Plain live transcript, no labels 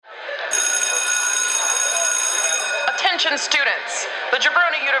Attention students, the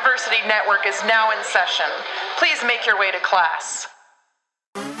Jabroni University Network is now in session. Please make your way to class.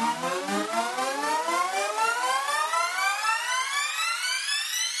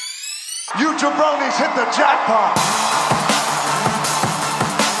 You jabronis hit the jackpot!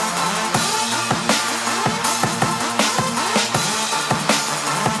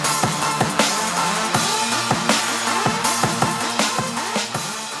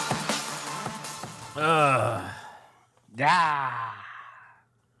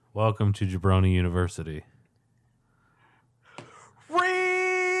 Welcome to Jabroni University.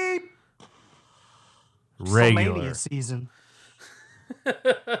 Regular WrestleMania season.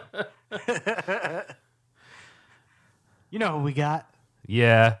 You know who we got?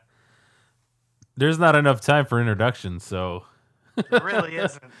 Yeah. There's not enough time for introductions, so. It really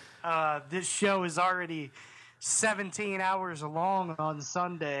isn't. This show is already 17 hours long on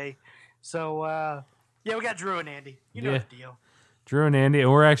Sunday. So, yeah, we got Drew and Andy. You know the deal. Drew and Andy,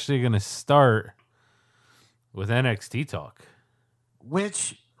 and we're actually going to start with NXT talk.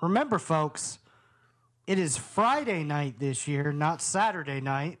 Which, remember, folks, it is Friday night this year, not Saturday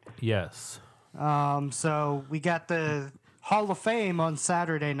night. Yes. So we got the Hall of Fame on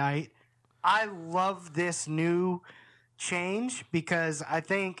Saturday night. I love this new change because I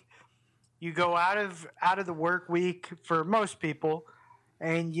think you go out of the work week for most people,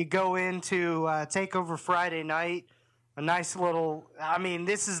 and you go into TakeOver Friday night. A nice little. I mean,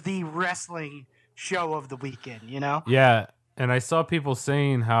 this is the wrestling show of the weekend. You know. Yeah, and I saw people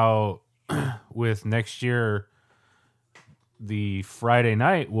saying how with next year, the Friday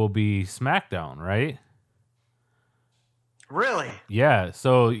night will be SmackDown, right? Really? Yeah,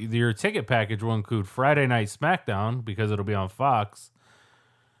 so your ticket package will include Friday night SmackDown because it'll be on Fox.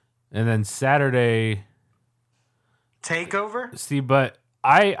 And then Saturday TakeOver? See, but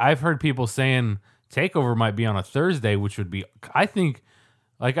I've heard people saying TakeOver might be on a Thursday, which would be, I think,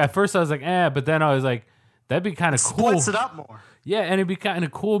 like at first I was like, but then I was like, that'd be kind of cool. Splits it up more. Yeah, and it'd be kind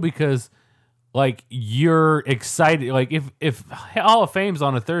of cool because like you're excited. Like if Hall of Fame's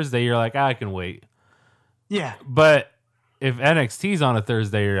on a Thursday, you're like, I can wait. Yeah. But if NXT's on a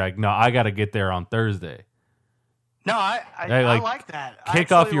Thursday, you're like, no, I got to get there on Thursday. No, I like that.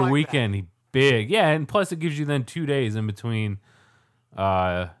 Kick off your weekend big. Yeah, and plus it gives you then 2 days in between.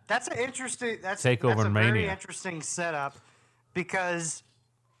 That's an interesting. That's TakeOver a Mania. very interesting setup because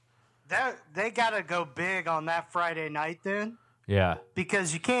they got to go big on that Friday night then. Yeah.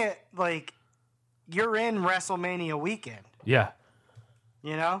 Because you can't you're in WrestleMania weekend. Yeah.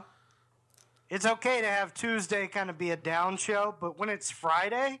 You know, it's okay to have Tuesday kind of be a down show, but when it's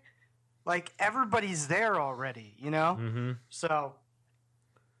Friday, like everybody's there already. You know. Mm-hmm. So,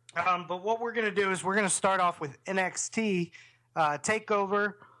 but what we're gonna do is we're gonna start off with NXT.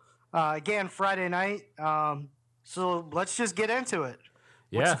 TakeOver again Friday night. So let's just get into it.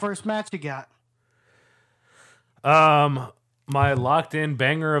 What's the first match you got? My locked in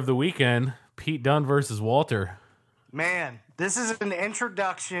banger of the weekend, Pete Dunne versus Walter. Man, this is an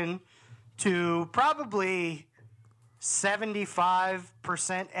introduction to probably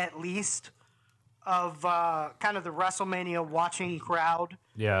 75% at least of kind of the WrestleMania watching crowd.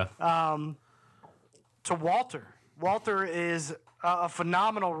 Yeah. To Walter. Walter is a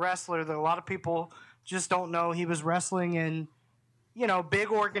phenomenal wrestler that a lot of people just don't know. He was wrestling in, big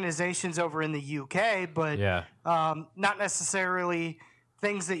organizations over in the UK, but not necessarily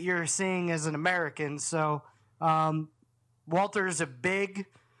things that you're seeing as an American. So Walter is a big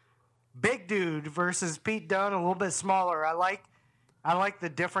dude versus Pete Dunne, a little bit smaller. I like the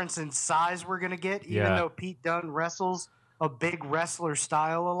difference in size we're going to get, even though Pete Dunne wrestles a big wrestler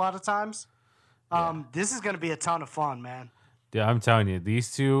style a lot of times. This is going to be a ton of fun, man. Yeah, I'm telling you, these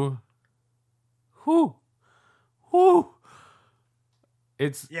two,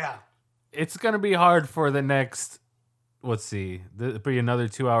 it's going to be hard for the next, let's see, there'll be another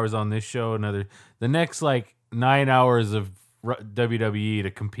 2 hours on this show, the next 9 hours of WWE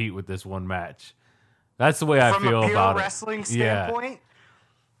to compete with this one match. That's the way I feel about it. From a pure wrestling standpoint,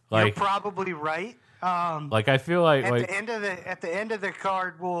 you're probably right. I feel like at the end of the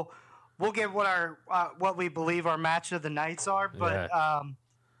card, we'll get what we believe our match of the nights are, but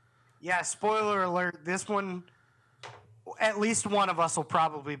spoiler alert, this one, at least one of us will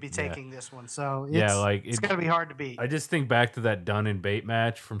probably be taking this one. So it's going to be hard to beat. I just think back to that Dunn and Bate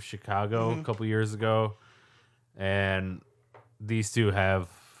match from Chicago a couple years ago, and these two have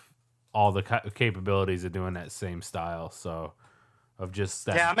all the capabilities of doing that same style. So of just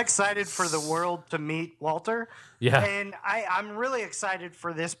that. Yeah, I'm excited for the world to meet Walter. Yeah. And I'm really excited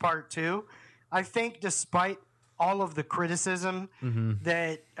for this part too. I think despite all of the criticism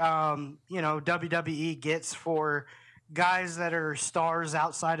that WWE gets for guys that are stars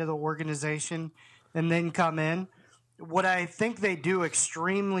outside of the organization and then come in. What I think they do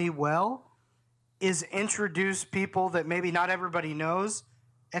extremely well is introduce people that maybe not everybody knows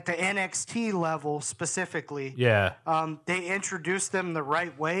at the NXT level specifically. Yeah. They introduce them the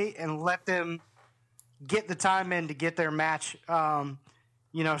right way and let them get the time in to get their match,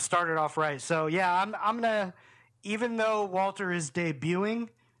 started off right. So yeah, I'm gonna, even though Walter is debuting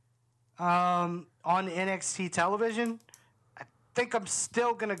on NXT television, I think I'm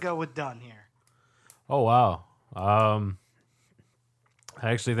still gonna go with Dunn here. Oh wow. I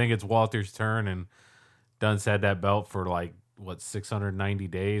actually think it's Walter's turn, and Dunn's had that belt for 690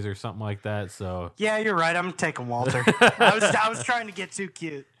 days or something like that. So yeah, you're right. I'm taking Walter. I was trying to get too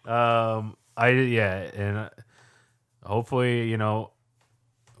cute. and hopefully,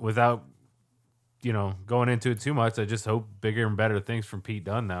 without going into it too much, I just hope bigger and better things from Pete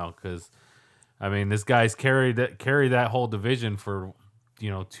Dunne now, because I mean, this guy's carried that whole division for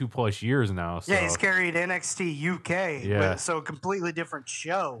 2+ years now. So. Yeah, he's carried NXT UK. Yeah. So a completely different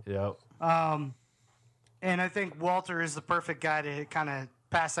show. Yep. And I think Walter is the perfect guy to kind of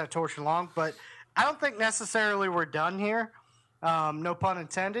pass that torch along. But I don't think necessarily we're done here. No pun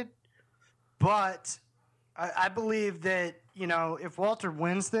intended. But I believe that, if Walter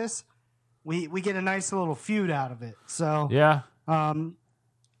wins this, we get a nice little feud out of it. So yeah. I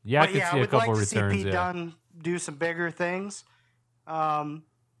but could yeah, see I a would couple like to returns. see Pete Dunne do some bigger things. So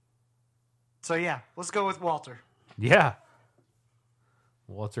yeah, let's go with Walter. Yeah.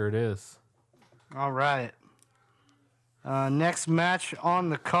 Walter it is. All right. Next match on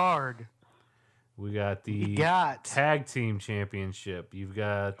the card. We got the We got Tag Team Championship. You've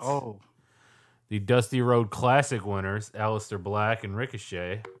got oh the Dusty Road Classic winners, Aleister Black and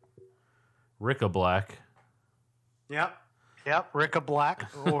Ricochet. Ricka Black. Yep. Ricka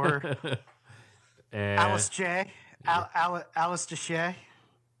Black or And Alice J. Alice Deshay.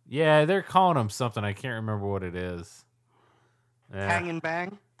 yeah, they're calling him something. I can't remember what it is. Hang and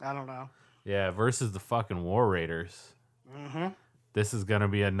Bang. I don't know. Yeah, versus the fucking War Raiders. Mm-hmm. This is going to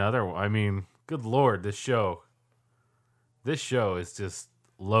be another one. I mean, good Lord, this show is just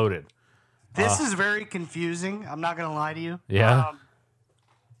loaded. This is very confusing. I'm not going to lie to you. Yeah.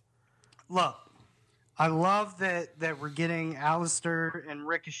 Look, I love that we're getting Alistair and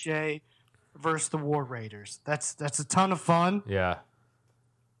Ricochet versus the War Raiders. That's a ton of fun. Yeah.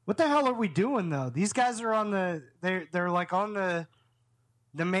 What the hell are we doing though? These guys are on they're like on the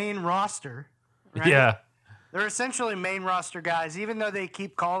main roster. Right? Yeah. They're essentially main roster guys, even though they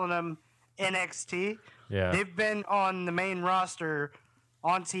keep calling them NXT. Yeah. They've been on the main roster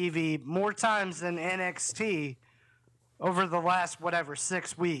on TV more times than NXT over the last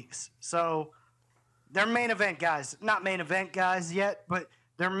 6 weeks. So they're main event guys. Not main event guys yet, but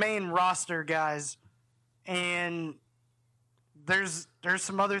they're main roster guys. And there's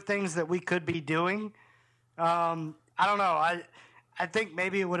some other things that we could be doing. I don't know. I think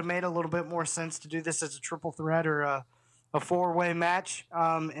maybe it would have made a little bit more sense to do this as a triple threat or a 4-way match,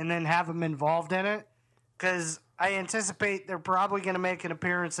 and then have them involved in it. Because I anticipate they're probably going to make an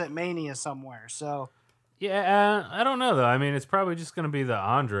appearance at Mania somewhere. So Yeah, I don't know, though. I mean, it's probably just going to be the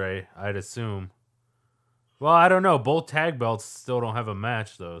Andre, I'd assume. Well, I don't know. Both tag belts still don't have a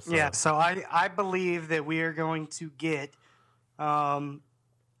match, though. So. yeah, so I believe that we are going to get, We'll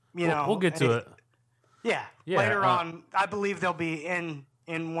get to it. Yeah, Yeah, later on, I believe they'll be in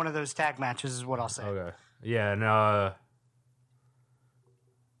one of those tag matches, is what I'll say. Okay. Yeah, no,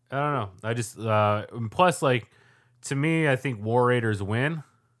 I don't know. I just, plus, to me, I think War Raiders win.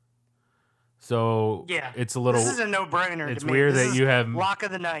 So, Yeah, it's a little, This is a no-brainer. it's to me. weird This that is you have, lock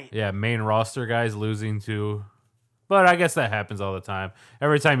of the night. yeah, main roster guys losing to, but I guess that happens all the time.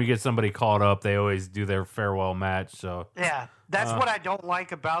 Every time you get somebody called up, they always do their farewell match, so. Yeah, that's what I don't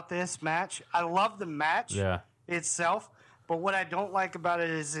like about this match. I love the match Yeah. itself, but what I don't like about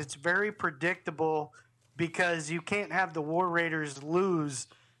it is it's very predictable because you can't have the War Raiders lose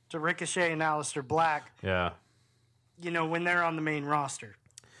to Ricochet and Aleister Black, Yeah. when they're on the main roster.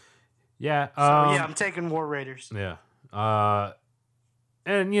 Yeah. So, yeah, I'm taking War Raiders. Yeah.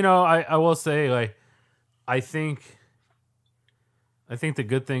 And I will say, I think the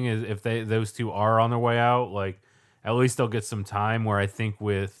good thing is if those two are on their way out, at least they'll get some time. Where I think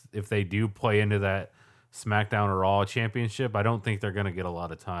if they do play into that SmackDown or Raw championship, I don't think they're going to get a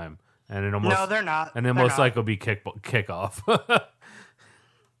lot of time. And it almost, No, they're not. And then They're most not. likely will be kickoff.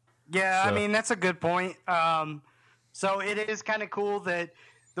 Yeah, So- I mean, that's a good point. So it is kind of cool that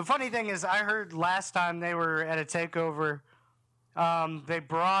the funny thing is I heard last time they were at a takeover, they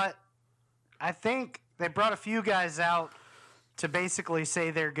brought a few guys out to basically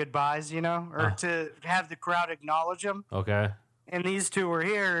say their goodbyes, or to have the crowd acknowledge them. Okay. And these two were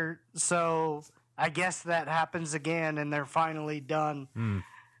here, so I guess that happens again, and they're finally done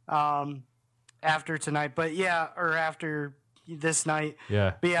after tonight. But yeah, or after this night.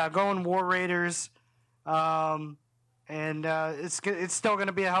 Yeah. But yeah, going War Raiders, and it's still going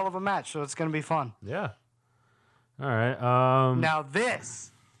to be a hell of a match, so it's going to be fun. Yeah. All right. Now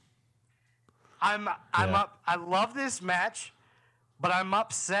this, I'm up. I love this match, but I'm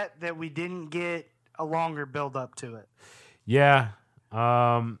upset that we didn't get a longer build up to it. Yeah.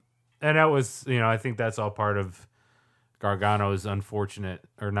 And that was, I think that's all part of Gargano's unfortunate,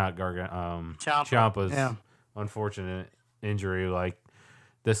 or not Ciampa's unfortunate injury. Like,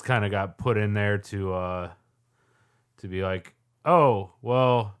 this kind of got put in there to be like, oh,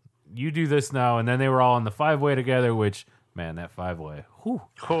 well, you do this now. And then they were all in the 5-way together, which, man, that 5-way. Whew.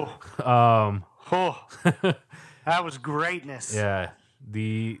 That was greatness. Yeah.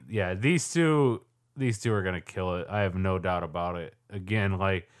 These two are gonna kill it. I have no doubt about it. Again,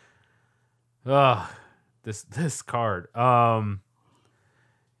 like, this card. My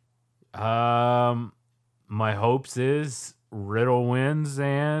hopes is Riddle wins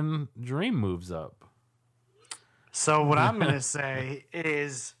and Dream moves up. So what I'm gonna say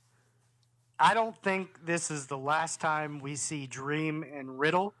is, I don't think this is the last time we see Dream and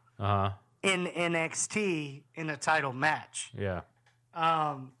Riddle in NXT in a title match. Yeah.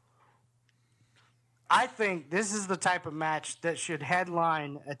 I think this is the type of match that should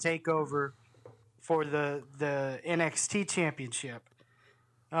headline a takeover for the NXT championship.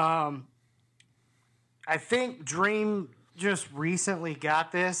 I think Dream just recently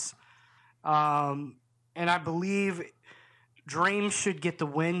got this, and I believe Dream should get the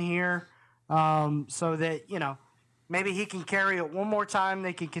win here, so that, maybe he can carry it one more time.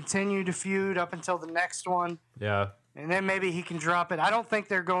 They can continue to feud up until the next one. Yeah. And then maybe he can drop it. I don't think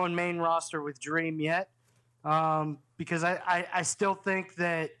they're going main roster with Dream yet, because I still think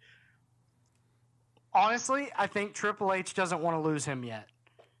that, honestly, I think Triple H doesn't want to lose him yet.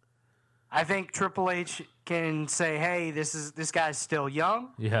 I think Triple H can say, hey, this guy's still young.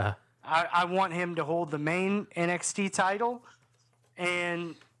 Yeah. I want him to hold the main NXT title.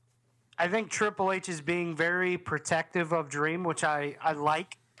 And I think Triple H is being very protective of Dream, which I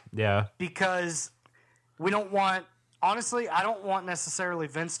like. Yeah. Because we don't want... Honestly, I don't want necessarily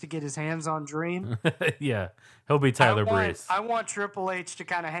Vince to get his hands on Dream. Yeah. He'll be Tyler Breeze. I want Triple H to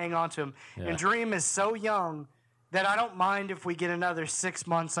kind of hang on to him. Yeah. And Dream is so young that I don't mind if we get another 6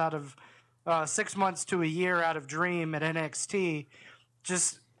 months out of 6 months to a year out of Dream at NXT.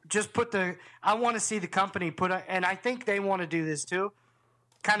 Just put the... I want to see the company and I think they want to do this too,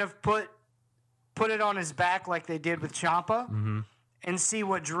 kind of put it on his back like they did with Ciampa, and see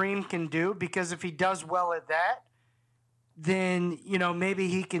what Dream can do, because if he does well at that, then, maybe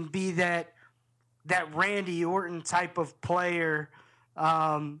he can be that Randy Orton type of player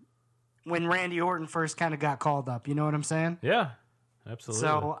when Randy Orton first kind of got called up. You know what I'm saying? Yeah, absolutely.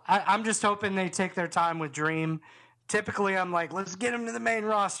 So I'm just hoping they take their time with Dream. Typically, I'm like, let's get him to the main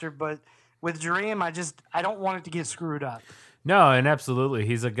roster. But with Dream, I don't want it to get screwed up. No, and absolutely.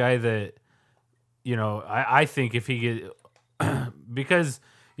 He's a guy that, I think if he get... because...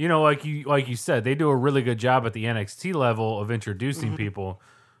 like you said, they do a really good job at the NXT level of introducing people,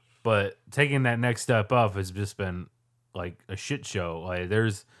 but taking that next step up has just been like a shit show. Like,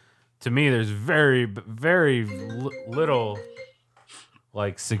 there's very, very little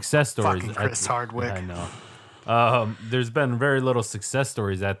like success stories. Fucking Chris Hardwick. I know. There's been very little success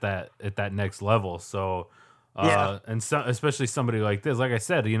stories at that next level. So, and so, especially somebody like this, like I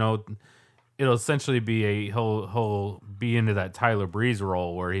said, it'll essentially be he'll be into that Tyler Breeze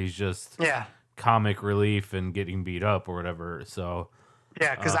role where he's just comic relief and getting beat up or whatever. So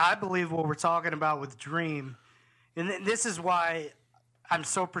because I believe what we're talking about with Dream, and this is why I'm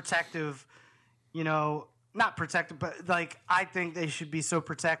so protective. Not protective, but like I think they should be so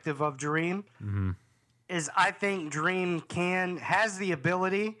protective of Dream. Is I think Dream has the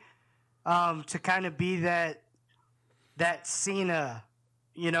ability to kind of be that Cena,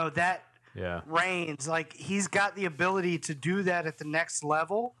 that. Yeah. Reigns, like he's got the ability to do that at the next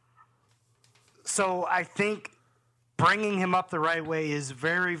level. So I think bringing him up the right way is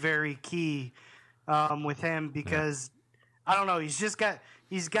very, very key with him, because I don't know, he's got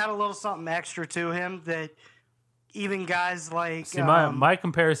a little something extra to him that even guys like... See, my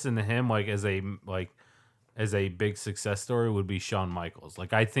comparison to him, like as a big success story, would be Shawn Michaels.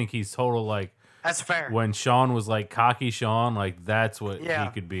 Like, I think he's total, like... That's fair. When Shawn was like cocky Shawn, like that's what he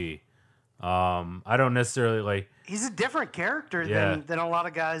could be. I don't necessarily like... He's a different character than a lot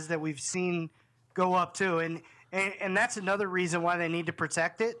of guys that we've seen go up to. And And that's another reason why they need to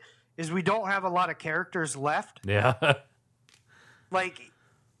protect it, is we don't have a lot of characters left. Yeah. Like,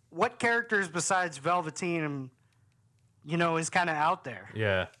 what characters besides Velveteen, is kind of out there?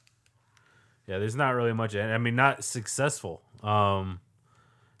 Yeah. Yeah, there's not really much. I mean, not successful. Like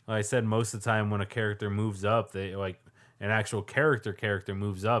I said, most of the time when a character moves up, they like an actual character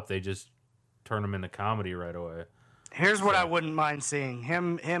moves up, they just turn them into comedy right away. Here's what I wouldn't mind seeing.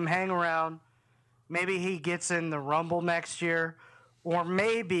 Him hang around. Maybe he gets in the Rumble next year. Or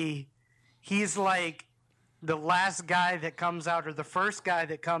maybe he's like the last guy that comes out, or the first guy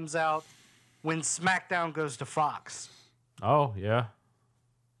that comes out when SmackDown goes to Fox. Oh, yeah.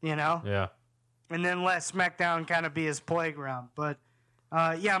 Yeah. And then let SmackDown kind of be his playground. But,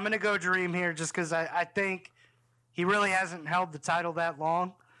 I'm going to go Dream here just because I think he really hasn't held the title that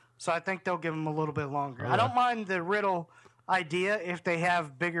long. So I think they'll give him a little bit longer. Yeah. I don't mind the Riddle idea if they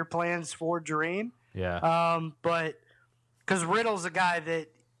have bigger plans for Dream. Yeah. But because Riddle's a guy that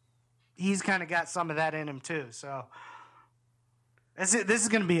he's kind of got some of that in him too. So this is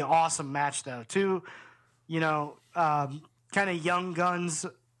going to be an awesome match, though. Two, kind of young guns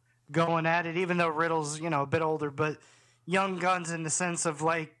going at it, even though Riddle's, a bit older, but young guns in the sense of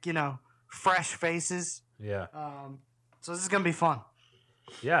fresh faces. Yeah. So this is going to be fun.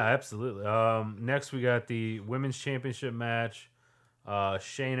 Yeah, absolutely. Next, we got the Women's Championship match.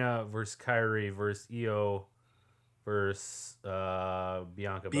 Shayna versus Kyrie versus Io versus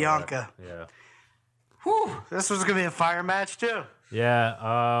Bianca. Bianca. Yeah. Whew, this was going to be a fire match, too.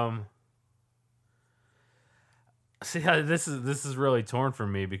 Yeah. See, this is really torn for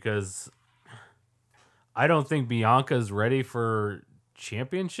me because I don't think Bianca's ready for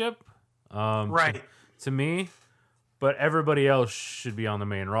championship. Right. To me, but everybody else should be on the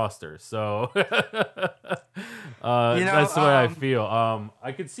main roster. So that's the way I feel.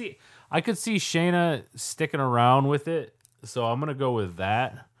 I could see Shayna sticking around with it, so I'm gonna go with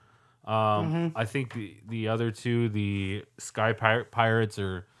that. I think the other two, the Sky Pirates,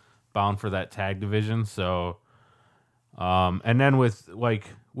 are bound for that tag division. So, and then with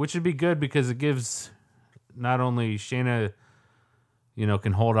which would be good because it gives not only Shayna,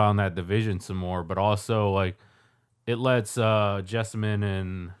 can hold on that division some more, but also it lets Jessamine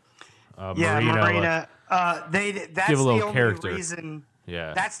and Marina. That's give a little the only character. Reason.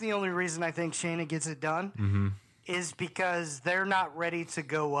 Yeah, that's the only reason I think Shayna gets it done. Mm-hmm. Is because they're not ready to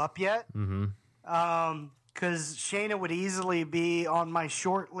go up yet. Because Shayna would easily be on my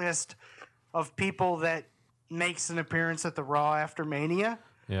short list of people that makes an appearance at the Raw after Mania.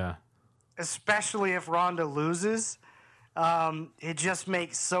 Yeah. Especially if Ronda loses. It just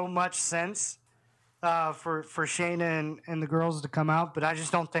makes so much sense for Shayna and the girls to come out, but I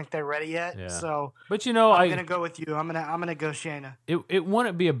just don't think they're ready yet. Yeah. So, but I'm gonna go with you. I'm gonna go Shayna. It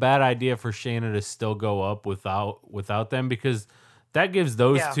wouldn't be a bad idea for Shayna to still go up without them because that gives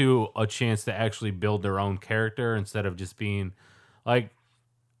those two a chance to actually build their own character instead of just being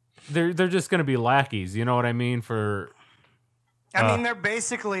they're just gonna be lackeys. You know what I mean? I mean, they're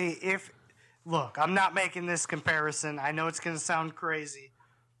basically look, I'm not making this comparison. I know it's gonna sound crazy.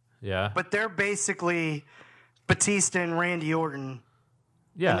 Yeah. But they're basically Batista and Randy Orton.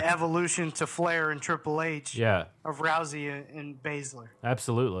 Yeah. An evolution to Flair and Triple H. Yeah. Of Rousey and Baszler.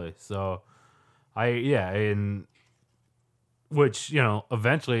 Absolutely. So, and which,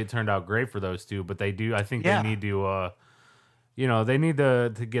 eventually it turned out great for those two, but they need to, they need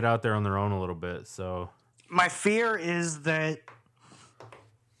to get out there on their own a little bit. So, my fear is that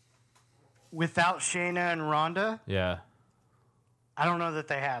without Shayna and Ronda. Yeah. I don't know that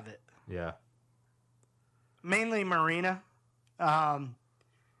they have it. Yeah. Mainly Marina. I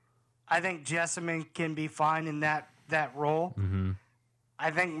think Jessamine can be fine in that role. Mm-hmm. I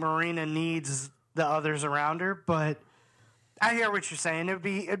think Marina needs the others around her, but I hear what you're saying. It'd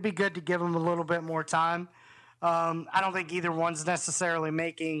be good to give them a little bit more time. I don't think either one's necessarily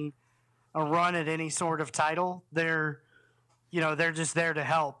making a run at any sort of title. They're just there to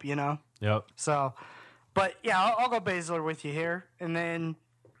help. Yep. So. But, yeah, I'll go Baszler with you here. And then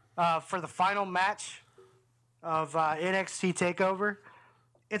for the final match of NXT TakeOver,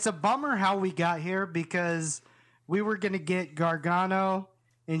 it's a bummer how we got here because we were going to get Gargano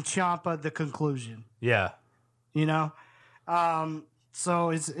and Ciampa the conclusion. Yeah.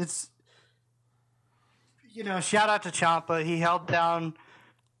 So it's shout out to Ciampa. He held down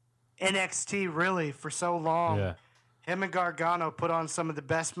NXT really for so long. Yeah. Him and Gargano put on some of the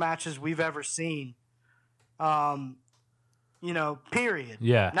best matches we've ever seen. Period.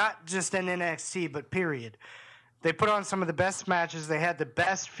 Yeah. Not just in NXT, but period. They put on some of the best matches. They had the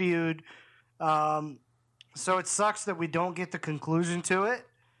best feud. So it sucks that we don't get the conclusion to it.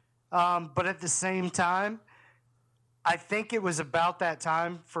 But at the same time, I think it was about that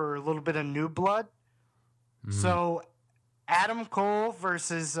time for a little bit of new blood. So Adam Cole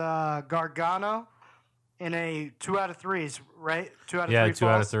versus Gargano in a 2 out of 3s, right? 2 out of 3 Yeah, 2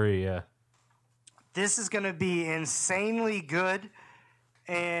 out of falls. 3, yeah. This is going to be insanely good,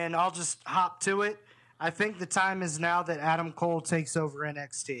 and I'll just hop to it. I think the time is now that Adam Cole takes over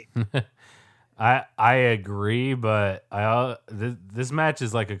NXT. I agree, but this match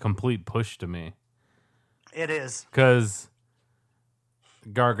is like a complete push to me. It is. Because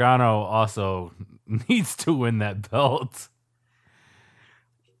Gargano also needs to win that belt.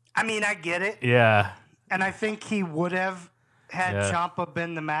 I mean, I get it. Yeah. And I think he would have had Ciampa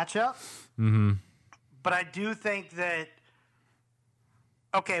been the matchup. Mm-hmm. But I do think that,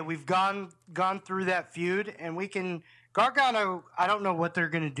 okay, we've gone through that feud, and we can... Gargano, I don't know what they're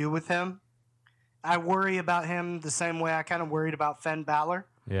going to do with him. I worry about him the same way I kind of worried about Finn Balor.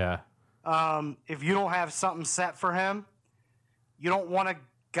 Yeah. If you don't have something set for him, you don't want a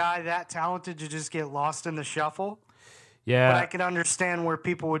guy that talented to just get lost in the shuffle. Yeah. But I can understand where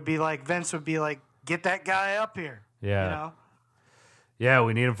people would be like, Vince would be like, get that guy up here. Yeah. You know? Yeah,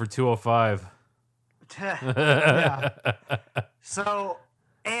 we need him for 205. Yeah. So,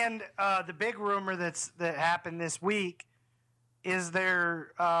 and the big rumor that happened this week is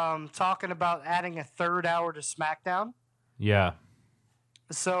they're talking about adding a 3rd hour to SmackDown. Yeah.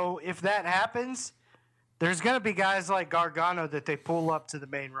 So if that happens, there's going to be guys like Gargano that they pull up to the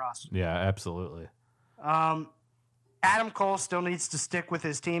main roster. Yeah, absolutely. Adam Cole still needs to stick with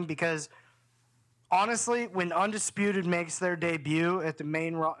his team because, honestly, when Undisputed makes their debut at the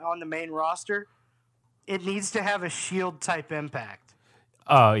on the main roster, it needs to have a Shield type impact.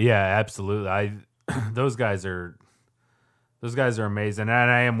 Oh yeah, absolutely. Those guys are amazing, and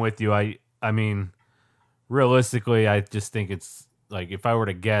I am with you. I mean, realistically, I just think it's like if I were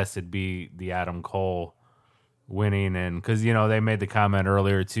to guess, it'd be the Adam Cole winning, and because they made the comment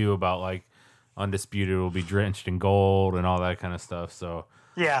earlier too about like Undisputed will be drenched in gold and all that kind of stuff. So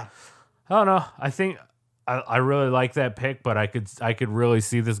yeah, I don't know. I think I really like that pick, but I could really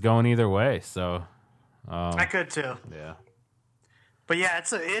see this going either way. So I could too. Yeah. But yeah,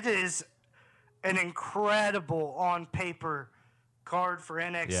 it is an incredible on paper card for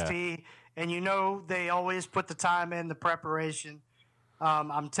NXT, and they always put the time in the preparation.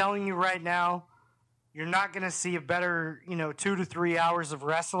 I'm telling you right now, you're not going to see a better 2 to 3 hours of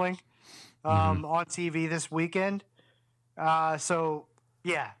wrestling on TV this weekend. So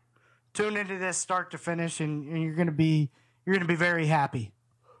yeah, tune into this start to finish, and you're going to be very happy.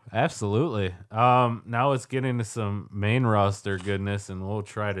 Absolutely. Now let's get into some main roster goodness, and we'll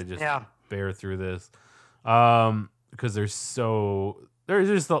try to just bear through this. Because there's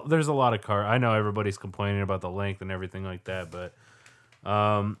a lot of card. I know everybody's complaining about the length and everything like that, but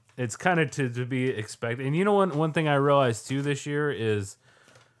it's kind of to be expected. And one thing I realized too this year is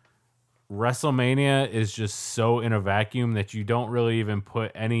WrestleMania is just so in a vacuum that you don't really even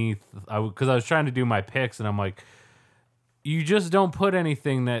put any. Because I was trying to do my picks, and I'm like, you just don't put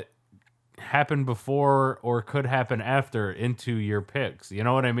anything that happened before or could happen after into your picks. You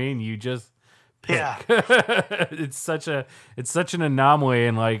know what I mean? You just pick. Yeah. It's such an anomaly,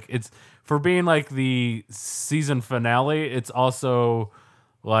 and like it's for being like the season finale, it's also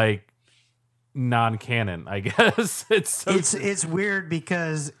like non-canon, I guess. It's weird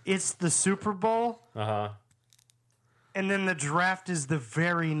because it's the Super Bowl. Uh-huh. And then the draft is the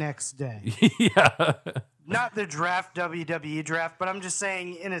very next day. Yeah. Not the draft, WWE draft, but I'm just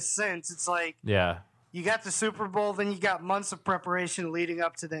saying, in a sense, it's like you got the Super Bowl, then you got months of preparation leading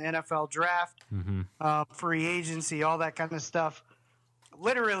up to the NFL draft, free agency, all that kind of stuff.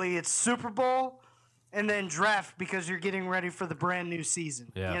 Literally, it's Super Bowl and then draft because you're getting ready for the brand new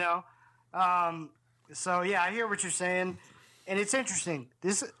season. Yeah. So yeah, I hear what you're saying, and it's interesting.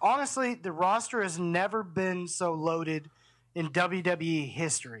 Honestly, the roster has never been so loaded in WWE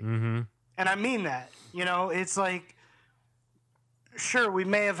history. Mm-hmm. And I mean that. It's like, sure, we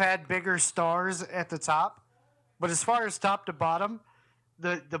may have had bigger stars at the top, but as far as top to bottom,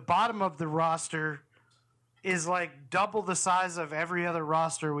 the bottom of the roster is like double the size of every other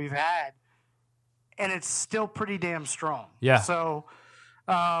roster we've had, and it's still pretty damn strong. Yeah. So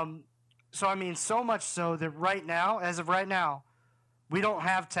I mean, so much so that as of right now, we don't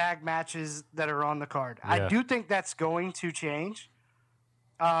have tag matches that are on the card. Yeah. I do think that's going to change.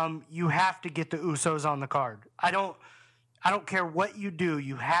 You have to get the Usos on the card. I don't care what you do.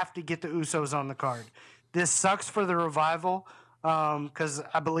 You have to get the Usos on the card. This sucks for the Revival because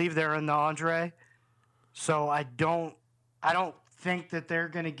I believe they're in the Andre. So I don't think that they're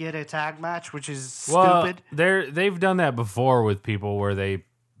going to get a tag match, which is stupid. They've done that before with people where they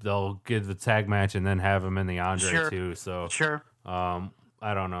they'll give the tag match and then have him in the Andre too. So Sure. I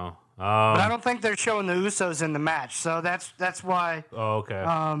don't know. But I don't think they're showing the Usos in the match, so that's why. Oh, okay.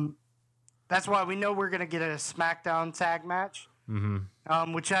 That's why we know we're gonna get a SmackDown tag match,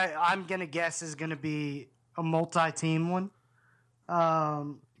 which I'm gonna guess is gonna be a multi-team one.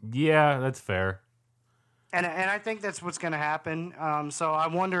 Yeah, that's fair. And I think that's what's gonna happen. So I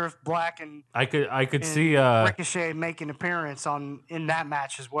wonder if Black and I could see Ricochet make an appearance in that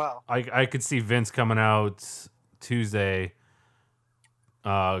match as well. I could see Vince coming out Tuesday,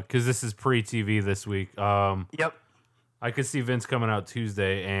 because this is pre-TV this week. Yep. I could see Vince coming out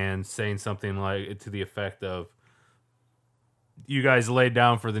Tuesday and saying something like to the effect of, "You guys laid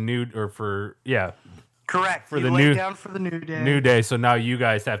down for the new Correct. for he the laid new down for the New New Day, so now you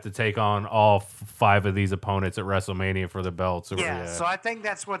guys have to take on all 5 of these opponents at WrestleMania for the belts." Or Yeah. So I think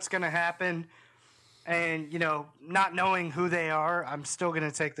that's what's going to happen. And not knowing who they are, I'm still going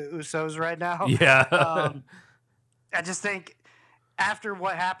to take the Usos right now. Yeah. I just think after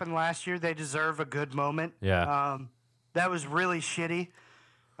what happened last year, they deserve a good moment. Yeah. That was really shitty.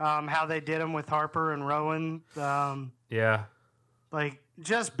 How they did them with Harper and Rowan. Yeah. Like,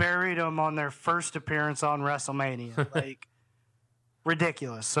 just buried them on their first appearance on WrestleMania. Like,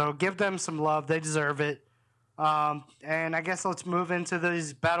 ridiculous. So give them some love. They deserve it. And I guess let's move into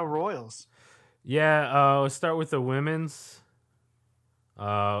these Battle Royals. Yeah, let's start with the women's. Like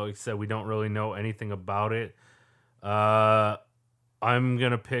I said, we don't really know anything about it. I'm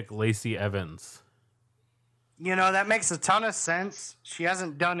going to pick Lacey Evans. That makes a ton of sense. She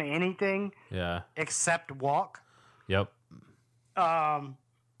hasn't done anything except walk. Yep. I'm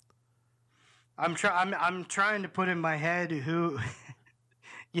trying to put in my head who,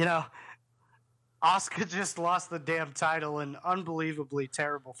 Asuka just lost the damn title in unbelievably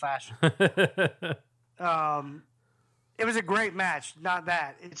terrible fashion. It was a great match, not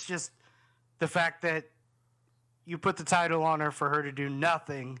that. It's just the fact that you put the title on her for her to do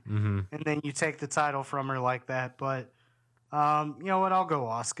nothing, and then you take the title from her like that. But you know what? I'll go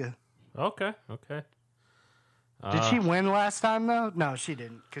Asuka. Okay. Did she win last time though? No, she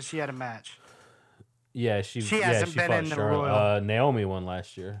didn't because she had a match. Yeah, she hasn't been fought in the Charlotte. Royal. Naomi won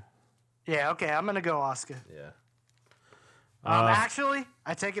last year. Yeah, okay, I'm gonna go Asuka. Yeah. Actually,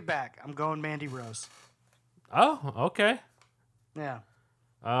 I take it back. I'm going Mandy Rose. Oh, okay. Yeah.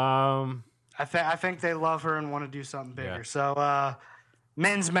 Um, I think they love her and want to do something bigger. Yeah. So,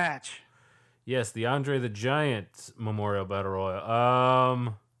 men's match. Yes, the Andre the Giant Memorial Battle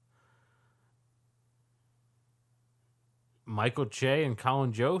Royal. Michael Che and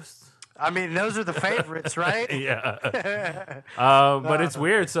Colin Jost. I mean, those are the favorites, right? Yeah. But it's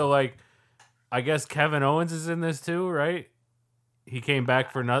weird. So, like, I guess Kevin Owens is in this too, right? He came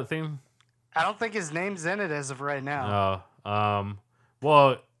back for nothing. I don't think his name's in it as of right now. Oh.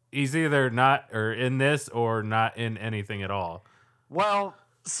 Well, he's either not or in this or not in anything at all. Well,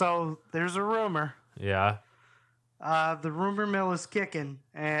 so there's a rumor. Yeah. The rumor mill is kicking,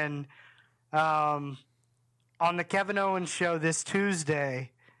 and on the Kevin Owens show this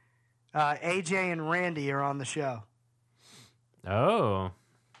Tuesday, AJ and Randy are on the show. Oh.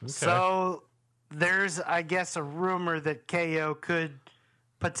 Okay. So there's, I guess, a rumor that KO could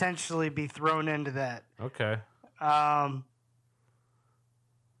potentially be thrown into that. Okay.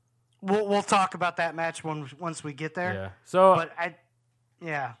 We'll talk about that match once we get there. Yeah. So, but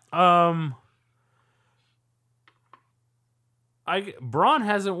Braun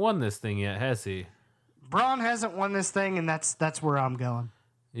hasn't won this thing yet, has he? Braun hasn't won this thing, and that's where I'm going.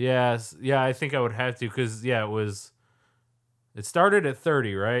 Yes. Yeah, I think I would have to because, it started at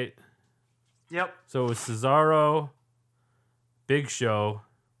 30, right? Yep. So it was Cesaro, Big Show,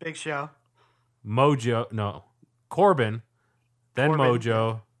 Corbin, then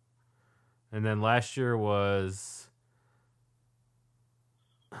Mojo, and then last year was,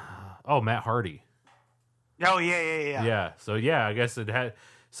 Matt Hardy. Oh, yeah. Yeah, so I guess it had...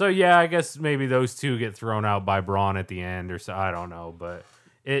 So, I guess maybe those two get thrown out by Braun at the end or so. I don't know, but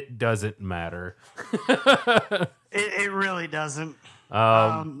it doesn't matter. It really doesn't.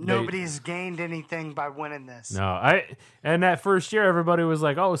 Nobody's gained anything by winning this. No, and that first year, everybody was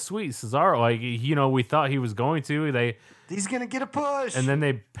like, "Oh, sweet, Cesaro!" Like, we thought he was going to. He's gonna get a push. And then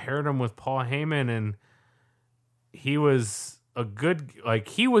they paired him with Paul Heyman, and he was a good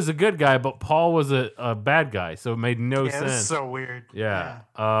guy, but Paul was a bad guy, so it made no sense. It's so weird. Yeah.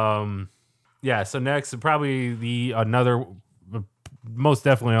 So next, probably another, most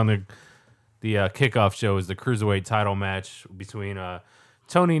definitely on the kickoff show is the Cruiserweight title match between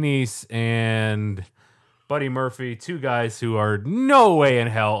Tony Nese and Buddy Murphy, two guys who are no way in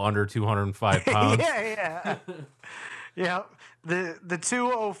hell under 205 pounds. Yeah. the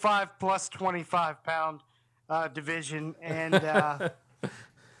 205 plus 25 pound division, and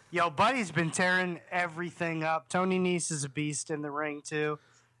Buddy's been tearing everything up. Tony Nese is a beast in the ring too.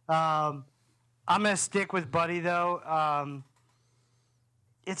 I'm gonna stick with Buddy though.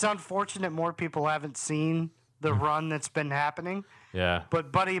 It's unfortunate more people haven't seen the run that's been happening. Yeah.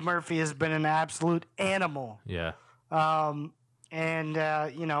 But Buddy Murphy has been an absolute animal. Yeah. And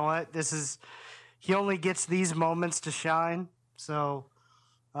you know what? He only gets these moments to shine. So,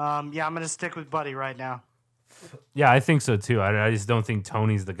 I'm going to stick with Buddy right now. Yeah, I think so too. I just don't think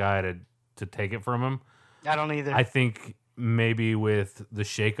Tony's the guy to take it from him. I don't either. I think maybe with the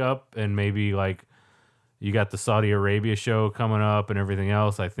shakeup and maybe like you got the Saudi Arabia show coming up and everything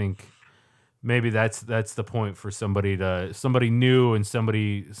else, I think maybe that's the point for somebody new and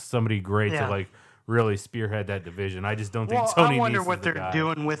somebody great to like really spearhead that division. I just don't think Tony. I wonder Nese what they're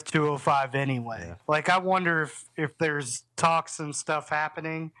doing with 205 anyway. Yeah. Like I wonder if there's talks and stuff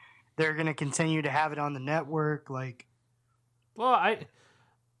happening. They're going to continue to have it on the network. Like, well, I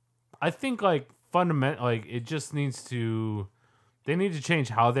think like fundamental, like it just needs to. They need to change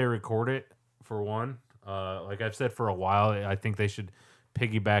how they record it for one. Like I've said for a while, I think they should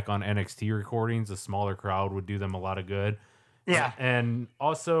piggyback on NXT recordings. A smaller crowd would do them a lot of good. Yeah. And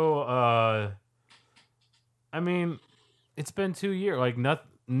also, I mean, it's been 2 years. Like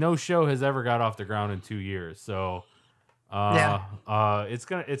no show has ever got off the ground in 2 years. So, it's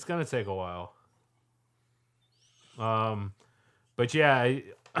gonna take a while. But yeah,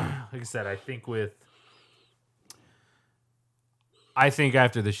 like I said, I think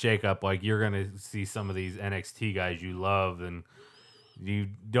after the shakeup, like you're gonna see some of these NXT guys you love and you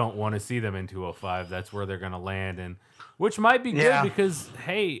don't want to see them in 205. That's where they're gonna land, and which might be good because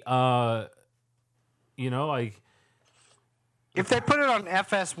hey, like if they put it on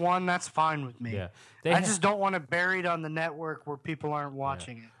FS1, that's fine with me. Yeah, I just don't want it buried on the network where people aren't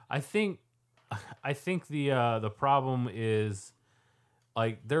watching it. I think the problem is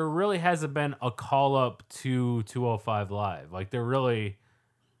like there really hasn't been a call up to 205 Live. Like there really,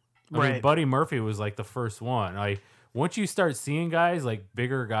 I mean, Buddy Murphy was like the first one. Like once you start seeing guys like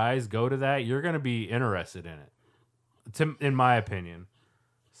bigger guys go to that, you're gonna be interested in it. In my opinion.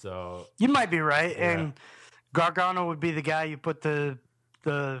 So you might be right, and Gargano would be the guy you put the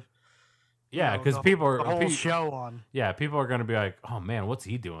because people are the whole show on. Yeah, people are gonna be like, "Oh man, what's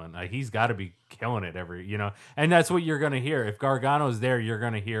he doing? Like, he's got to be killing it and that's what you're gonna hear. If Gargano's there, you're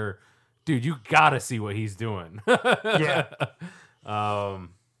gonna hear, dude, you gotta see what he's doing." Yeah. All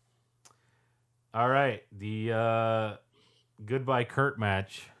right, the Goodbye Kurt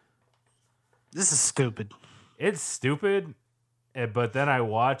match. This is stupid. It's stupid, but then I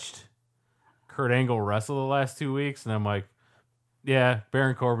watched Kurt Angle wrestle the last 2 weeks, and I'm like, yeah,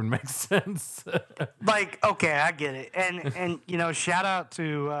 Baron Corbin makes sense. Like, okay, I get it. And shout out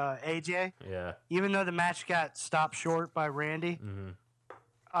to AJ. Yeah. Even though the match got stopped short by Randy,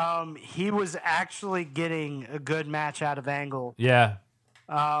 he was actually getting a good match out of Angle. Yeah.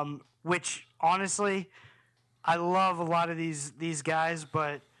 Which, honestly, I love a lot of these guys,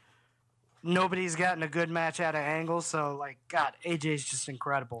 but nobody's gotten a good match out of Angle, so like, God, AJ's just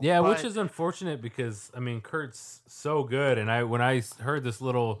incredible. Yeah, which is unfortunate because I mean, Kurt's so good, and when I heard this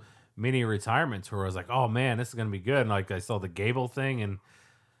little mini retirement tour, I was like, oh man, this is gonna be good. And like, I saw the Gable thing, and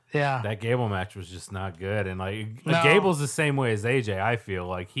that Gable match was just not good. And like, Gable's the same way as AJ. I feel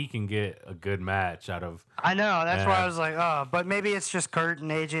like he can get a good match out of. I know that's why I was like, oh, but maybe it's just Kurt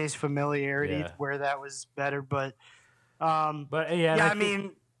and AJ's familiarity where that was better. But I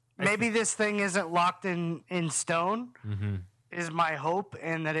mean. Maybe this thing isn't locked in stone, is my hope,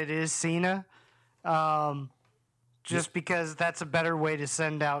 and that it is Cena. Just because that's a better way to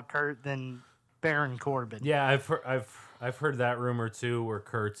send out Kurt than Baron Corbin. Yeah, I've heard that rumor too, where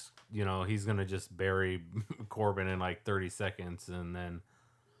Kurt's he's gonna just bury Corbin in like 30 seconds, and then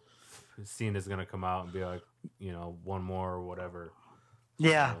Cena's gonna come out and be like, one more or whatever.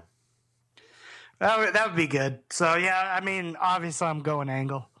 Yeah, so. That would be good. So yeah, I mean, obviously I'm going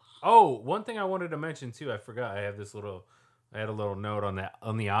Angle. Oh, one thing I wanted to mention too, I forgot. I had a little note on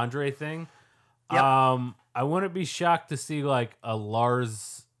the Andre thing. Yep. I wouldn't be shocked to see like a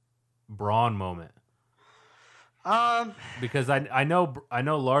Lars Braun moment. Because I know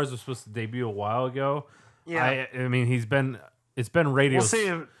Lars was supposed to debut a while ago. Yeah. I mean it's been radio. We'll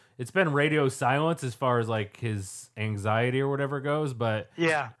see. It's been radio silence as far as like his anxiety or whatever goes, but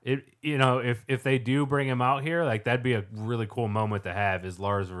if they do bring him out here, like that'd be a really cool moment to have is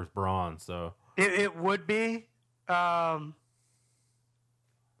Lars versus Braun. So it would be. We'll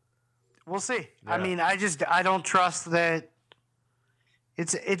see. Yeah. I mean, I don't trust that.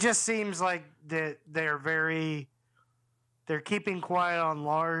 It just seems like that they're very they're keeping quiet on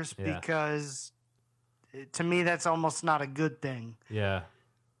Lars Yeah. because to me that's almost not a good thing. Yeah.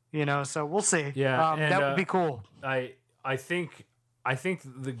 So we'll see. Yeah, and, that would be cool. I think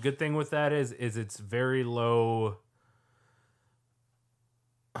the good thing with that is it's very low.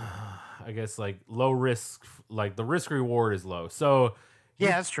 I guess like low risk, like the risk reward is low. So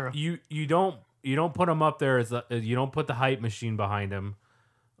Yeah, that's true. You don't put him up there as you don't put the hype machine behind him.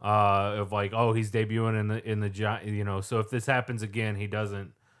 Of like, oh, he's debuting in the so if this happens again, he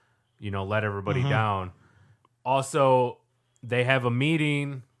doesn't let everybody down. Also, they have a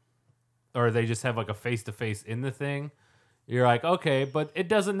meeting, or they just have like a face-to-face in the thing. You're like, okay, but it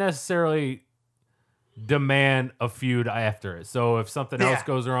doesn't necessarily demand a feud after it. So if something else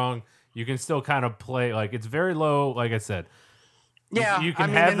goes wrong, you can still kind of play, like, it's very low, like I said. Yeah, you can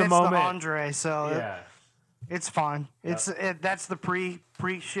have the it's moment. The Andre, so Yeah. it's fine. That's the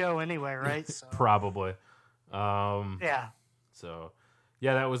pre-show anyway, right? So. Probably. Yeah. So,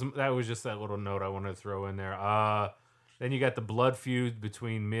 yeah, that was just that little note I wanted to throw in there. Then you got the blood feud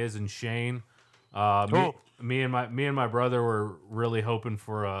between Miz and Shane. Me and my brother were really hoping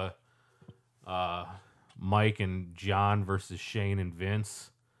for a Mike and John versus Shane and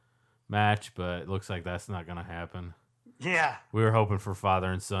Vince match, but it looks like that's not gonna happen. Yeah. We were hoping for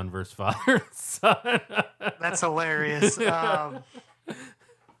father and son versus father and son. That's hilarious. John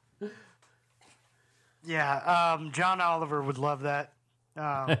Oliver would love that.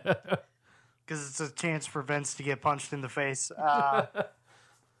 Because it's a chance for Vince to get punched in the face.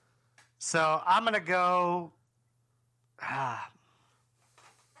 So I'm going to go... God,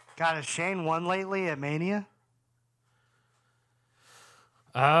 has Shane won lately at Mania?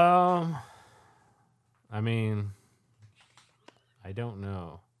 I mean, I don't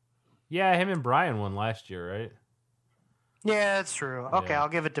know. Yeah, him and Brian won last year, right? Yeah, that's true. Okay, Yeah. I'll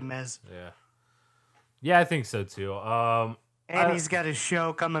give it to Miz. Yeah, I think so too. And he's got his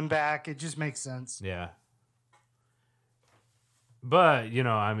show coming back. It just makes sense. Yeah. But,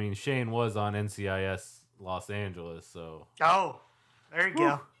 Shane was on NCIS Los Angeles, so. Oh, there you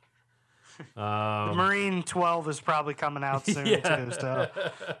go. The Marine 12 is probably coming out soon, too. So.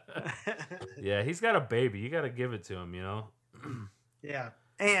 Yeah, he's got a baby. You got to give it to him, Yeah.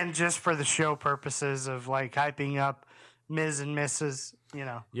 And just for the show purposes of, like, hyping up Miz and Mrs.,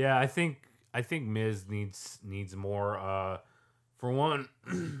 Yeah, I think Miz needs more. For one,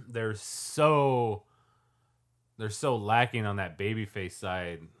 they're so lacking on that babyface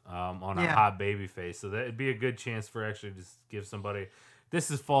side, on a hot babyface. So that'd be a good chance for actually just give somebody. This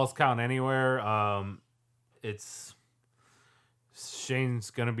is Falls Count Anywhere. It's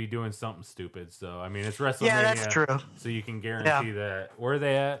Shane's gonna be doing something stupid. So I mean, it's WrestleMania. Yeah, that's true. So you can guarantee that. Where are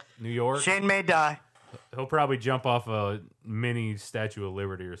they at? New York. Shane may die. He'll probably jump off a mini Statue of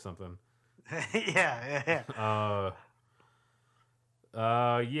Liberty or something. Yeah.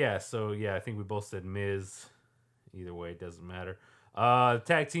 So I think we both said Miz. Either way, it doesn't matter.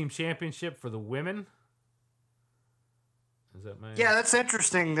 Tag team championship for the women. Is that my? Yeah, that's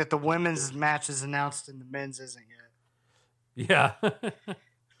interesting that the women's match is announced and the men's isn't yet. Yeah. All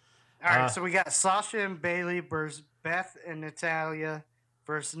right, so we got Sasha and Bailey versus Beth and Natalia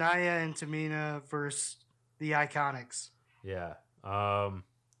versus Nia and Tamina versus the Iconics. Yeah.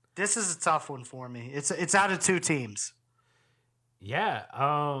 This is a tough one for me. It's out of two teams. Yeah.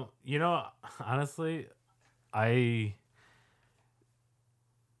 Honestly, I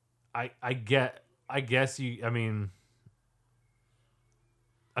guess you. I mean,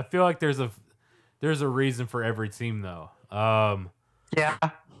 I feel like there's a reason for every team though. Yeah,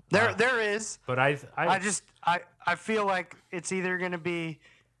 there is. But I feel like it's either going to be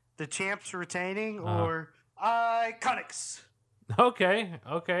the champs retaining or Iconics.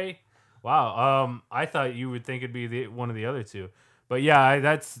 Okay. Wow. I thought you would think it'd be one of the other two, but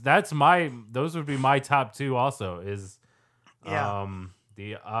yeah, those would be my top two. Also, is the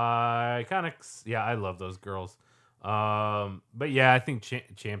Iconics. Yeah, I love those girls. But yeah, I think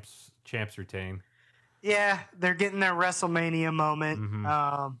champs retain. Yeah, they're getting their WrestleMania moment.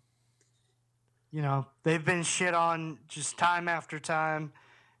 Mm-hmm. They've been shit on just time after time.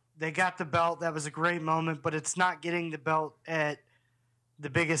 They got the belt. That was a great moment, but it's not getting the belt at the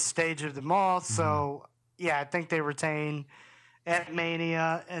biggest stage of them all. Mm-hmm. So, yeah, I think they retain at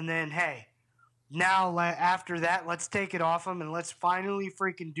Mania. And then, hey, now after that, let's take it off them and let's finally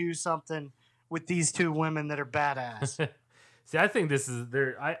freaking do something with these two women that are badass. See, I think this is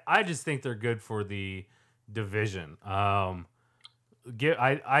I just think they're good for the division. I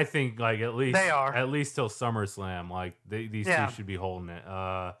think like at least they are. At least till SummerSlam, like these two should be holding it.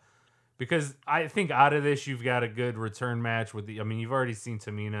 Because I think out of this you've got a good return match with you've already seen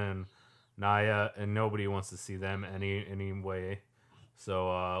Tamina and Nia, and nobody wants to see them anyway.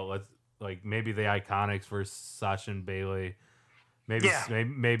 So let's maybe the Iconics versus Sasha and Bayley. Maybe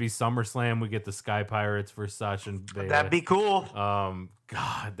SummerSlam we get the Sky Pirates versus Sasha and Bayley. That'd be cool.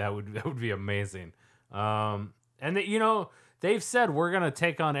 God, that would be amazing. And they've said we're gonna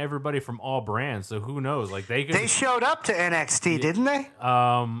take on everybody from all brands. So who knows? Like they showed up to NXT, didn't they?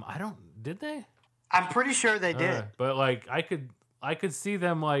 Did they? I'm pretty sure they did. But I could see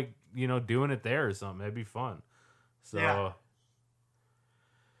them doing it there or something. That'd be fun. So. Yeah.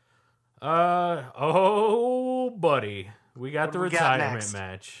 Oh, buddy. We got the retirement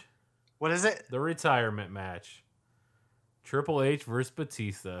match. What is it? The retirement match. Triple H versus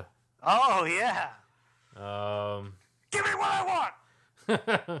Batista. Oh, yeah. Give me what I want!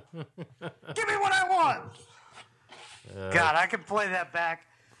 Give me what I want! God, I can play that back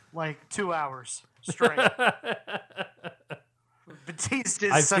 2 hours straight.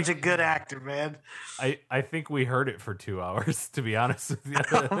 Batista is such a good actor, man. I think we heard it for 2 hours, to be honest with you.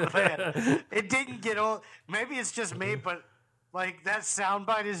 Oh, man. It didn't get old. Maybe it's just me, but that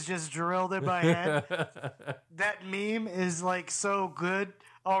soundbite is just drilled in my head. That meme is so good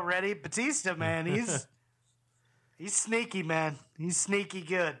already. Batista, man, he's sneaky, man. He's sneaky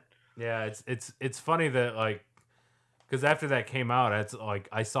good. Yeah, it's funny that because after that came out, it's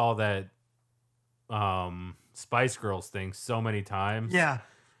I saw that Spice Girls thing so many times. Yeah.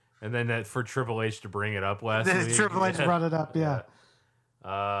 And then that for Triple H to bring it up last week. Triple H brought it up, yeah.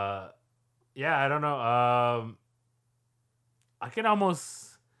 Yeah, I don't know. I can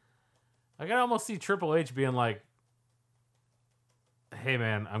almost see Triple H being like, "Hey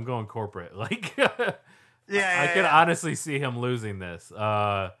man, I'm going corporate." I could honestly see him losing this.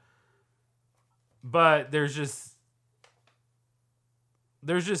 But there's just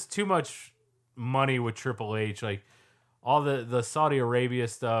too much money with Triple H, all the Saudi Arabia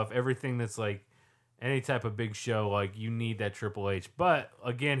stuff, everything that's any type of big show, you need that Triple H. But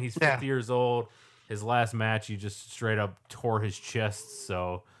again, he's 50 years old. His last match, he just straight up tore his chest.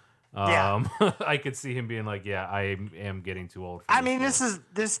 So I could see him being I am getting too old. I mean,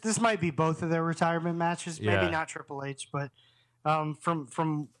 this might be both of their retirement matches. Maybe not Triple H, but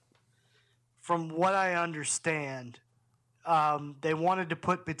from what I understand, they wanted to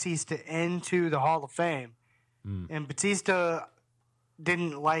put Batista into the Hall of Fame, and Batista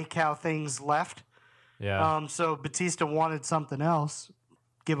didn't like how things left. Yeah. So Batista wanted something else.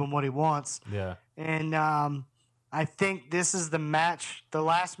 Give him what he wants. Yeah. And I think this is the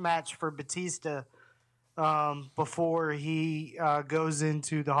last match for Batista before he goes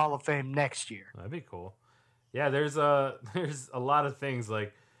into the Hall of Fame next year. That'd be cool. Yeah, there's a lot of things I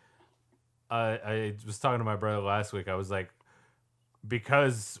was talking to my brother last week. I was like,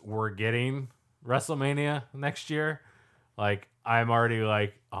 because we're getting WrestleMania next year, I'm already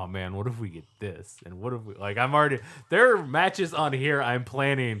oh man, what if we get this? And what if we I'm already there are matches on here I'm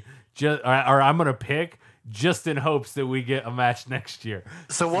planning or I'm gonna pick just in hopes that we get a match next year.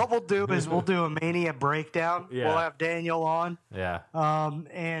 So what we'll do is we'll do a Mania breakdown. Yeah. We'll have Daniel on. Yeah.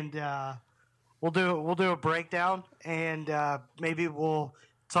 And we'll do a breakdown, and maybe we'll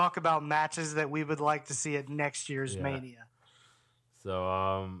talk about matches that we would like to see at next year's Mania.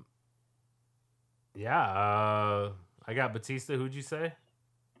 So I got Batista. Who'd you say?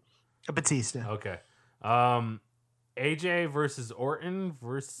 Batista. Okay. AJ versus Orton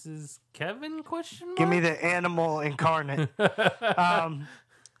versus Kevin? Question mark? Give me the animal incarnate.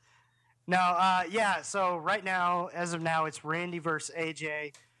 So right now, as of now, it's Randy versus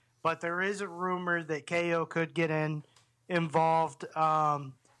AJ, but there is a rumor that KO could get involved.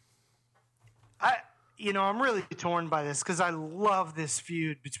 I'm really torn by this because I love this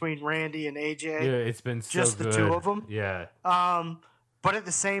feud between Randy and AJ. Yeah, it's been so just good. The two of them. Yeah. But at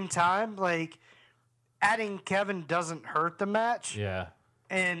the same time, adding Kevin doesn't hurt the match. Yeah.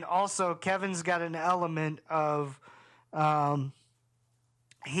 And also, Kevin's got an element of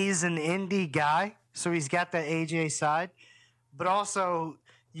he's an indie guy, so he's got the AJ side. But also,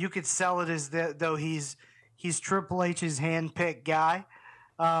 you could sell it as though he's Triple H's handpicked guy.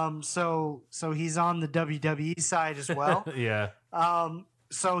 So he's on the WWE side as well. Yeah.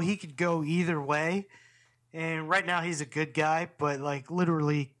 So he could go either way. And right now he's a good guy, but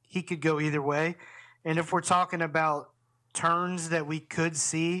literally he could go either way. And if we're talking about turns that we could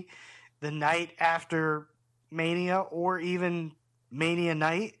see the night after Mania or even Mania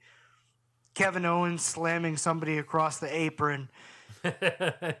night, Kevin Owens slamming somebody across the apron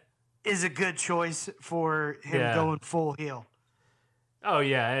is a good choice for him going full heel. Oh,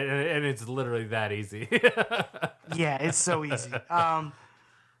 yeah, and it's literally that easy. Yeah, it's so easy.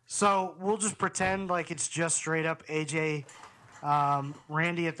 So we'll just pretend like it's just straight up AJ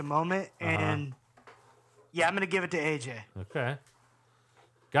Randy at the moment, and yeah, I'm gonna give it to AJ. Okay.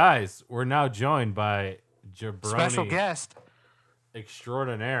 Guys, we're now joined by Jabroni Special guest.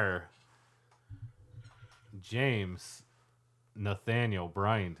 extraordinaire, James Nathaniel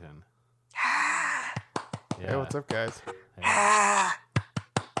Bryington. Hey, what's up, guys? Hey.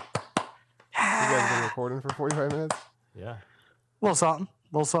 You guys been recording for 45 minutes? Yeah. Little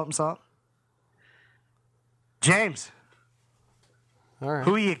something. James, All right.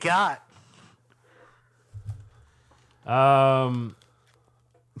 who you got?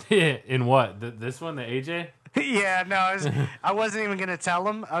 In what? This one, the AJ? Yeah, no, I wasn't even gonna tell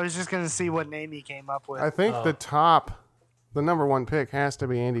him. I was just gonna see what name he came up with. I think the number one pick has to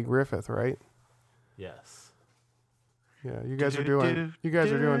be Andy Griffith, right? Yes. Yeah, you guys are doing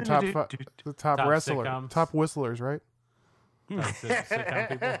the top wrestler, sitcoms. top whistlers, right? Sitcom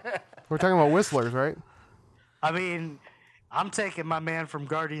people. We're talking about whistlers, right? I mean, I'm taking my man from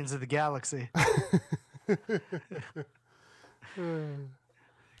Guardians of the Galaxy.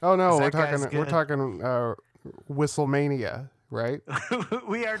 Oh no, That guy's we're good. talking Whistlemania, right?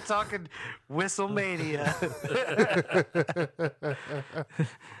 We are talking Whistlemania.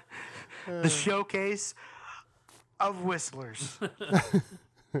 The showcase of whistlers.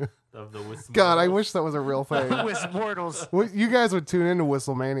 Of the Whistle. God, I wish that was a real thing. Mortals. You guys would tune into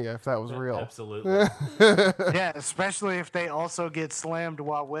Whistlemania if that was real. Absolutely. Yeah, especially if they also get slammed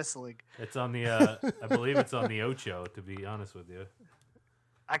while whistling. It's on the, I believe it's on the Ocho, to be honest with you.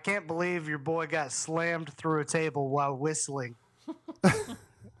 I can't believe your boy got slammed through a table while whistling.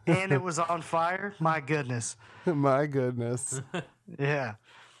 And it was on fire? My goodness. My goodness. Yeah.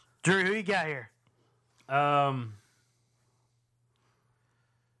 Drew, who you got here?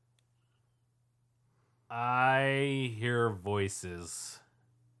 I hear voices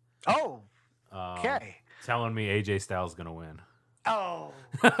Oh, okay. telling me AJ Styles is going to win. Oh.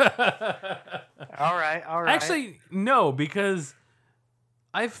 All right. Actually, no, because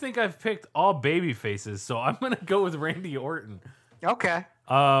I think I've picked all baby faces, so I'm going to go with Randy Orton. Okay.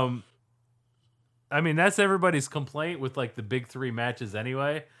 I mean, that's everybody's complaint with like the big three matches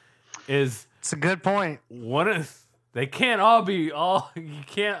anyway, is It's a good point. they can't all be you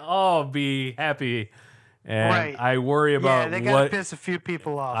can't all be happy. And Right. I worry Yeah, about they got to piss a few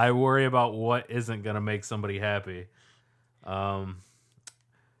people off. I worry about what isn't going to make somebody happy. Well,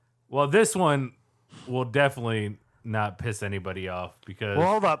 this one will definitely not piss anybody off because Well,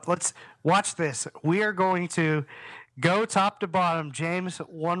 hold up. Let's watch this. We are going to go top to bottom. James,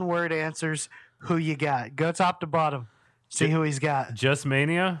 one word answers who you got. Go top to bottom. See who he's got. Just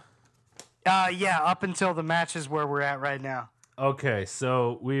Mania. Yeah, up until the matches where we're at right now. Okay,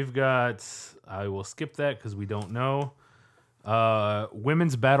 so we've got. I will skip that because we don't know.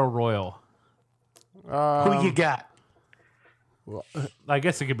 Women's Battle Royal. Who you got? I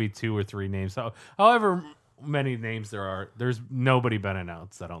guess it could be 2 or 3 names. However many names there are, there's nobody been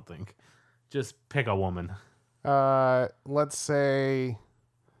announced. I don't think. Just pick a woman. Let's say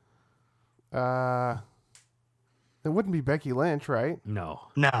it wouldn't be Becky Lynch, right? No,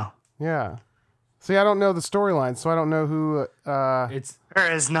 No, Yeah. See, I don't know the storyline, so I don't know who. it's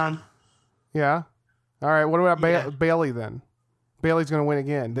there is none. Yeah. All right. What about Yeah. Bailey then? Bailey's gonna win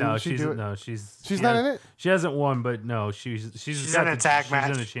again. Didn't no. she She's do it? no. She's not has- in it? She hasn't won, but no, she's got in a tag match.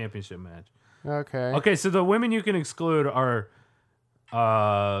 She's in a championship match. Okay. Okay, so the women you can exclude are.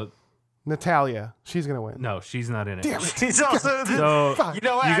 Natalia. She's gonna win. No, she's not in it. Damn it. He's also. So You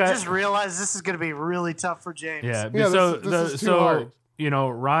know what? You I got- just realized this is going to be really tough for James. yeah, Yeah, so this is too hard.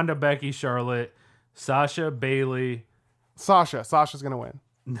 Ronda, Becky, Charlotte, Sasha, Bailey. Sasha's gonna win.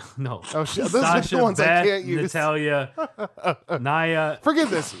 No, Oh, those are Sasha, the ones I Beth, can't use. Natalia, Nia. Forget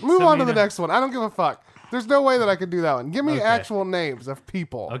this. Move on to the Tamina. next one. I don't give a fuck. There's no way that I could do that one. Give me Okay. actual names of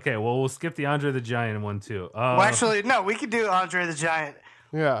people. Okay, well we'll skip the Andre the Giant one too. Well, actually, no, we could do Andre the Giant.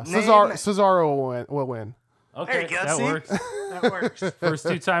 Yeah. Name- Cesaro will win. okay, There you go. that See? works. That works. First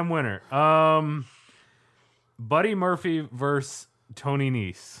 2-time winner. Buddy Murphy versus Tony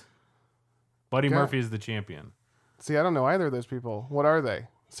Nese. Buddy Okay. Murphy is the champion. See, I don't know either of those people. What are they?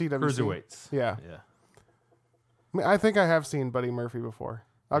 CWC. Cruiserweights. Yeah. Yeah. I mean, I think I have seen Buddy Murphy before.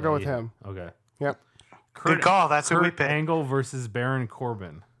 I'll go with Yeah. him. Okay. Yep. Good call. That's who we Kurt picked. Angle versus Baron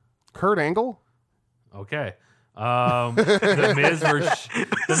Corbin. Kurt Angle? Okay. The Miz versus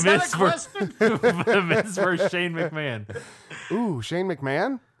the Miz versus Shane McMahon. Ooh, Shane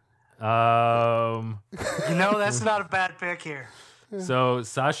McMahon? You know, that's not a bad pick here. So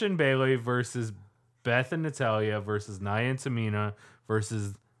Sasha and Bailey versus Beth and Natalia versus Nia and Tamina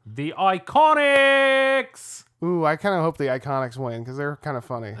versus the Iconics. Ooh, I kind of hope the Iconics win because they're kind of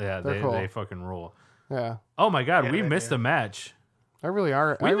funny. Yeah, they're cool. they fucking rule. Yeah. Oh my God, Yeah, we they missed do. a match. I really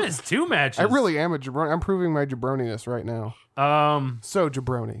are. We missed 2 matches. I really am a jabroni. I'm proving my jabroniness right now. So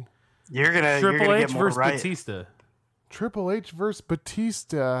jabroni. You're gonna Triple H get more versus right. Batista. Triple H versus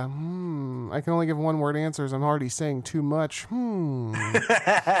Batista. I can only give one word answers. I'm already saying too much.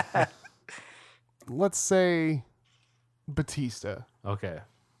 Let's say Batista. Okay.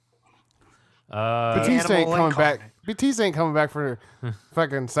 Batista ain't Animal coming back. incarnate. Batista ain't coming back for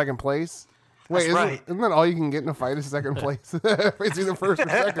fucking second place. Wait, right. isn't that all you can get in a fight is second place? It's either first or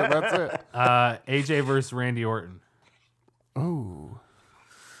second. That's it. AJ versus Randy Orton. Oh.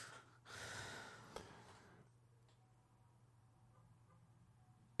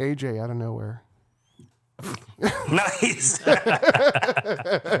 AJ out of nowhere. Nice.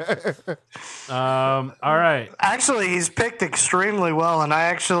 All right. Actually, he's picked extremely well,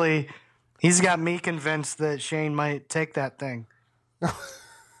 and he's got me convinced that Shane might take that thing.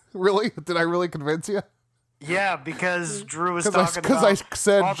 Really? Did I really convince you? Yeah, because Drew was 'Cause talking I about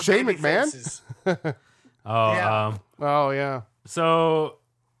said all the Shane baby McMahon? faces. Oh, Yeah. Oh, yeah. so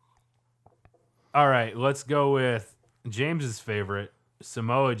all right, let's go with James's favorite,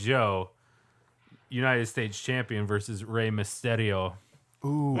 Samoa Joe, United States champion versus Rey Mysterio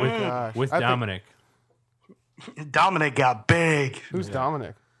Ooh, gosh. with I think- Dominic, Dominic got big. Who's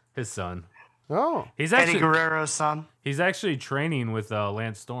Dominic? his son. Oh. He's Eddie actually Guerrero's son. training with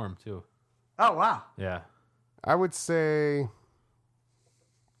Lance Storm too. Oh, wow. Yeah. I would say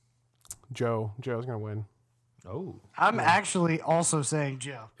Joe. Joe's going to win. Oh. I'm actually also saying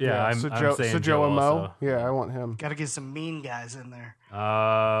Joe. Yeah, I'm saying Joe and Mo. also. Yeah, I want him. Got to get some mean guys in there.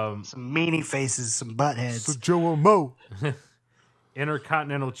 Um, Some meanie faces, some butt heads. Joe and Mo.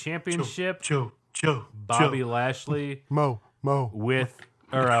 Intercontinental Championship, Joe. Bobby Lashley Mo.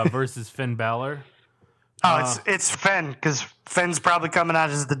 versus Finn Balor. Oh, it's Finn, because Finn's probably coming out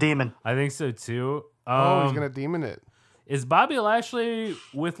as the demon. I think so too. Oh, he's going to demon it. Is Bobby Lashley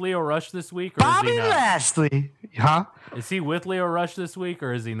with Leo Rush this week, or Bobby is he not? Lashley. Huh? Is he with Leo Rush this week,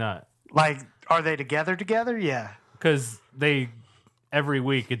 or is he not? Like, are they together? Yeah. Because every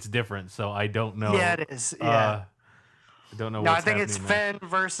week it's different, so I don't know. Yeah, it is. Yeah. I don't know. No, I what's think it's happening Finn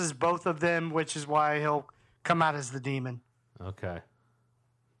versus both of them, which is why he'll come out as the demon. there. Okay.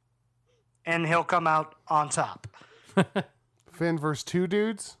 And he'll come out on top. Finn versus 2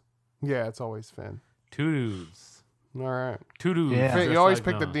 dudes? Yeah, it's always Finn. 2 dudes. All right. 2 dudes. Yeah. Finn, just you always like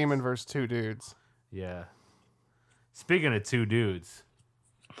pick the Noah. demon versus 2 dudes. Yeah. Speaking of 2 dudes,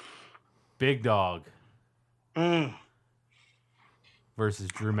 Big Dog versus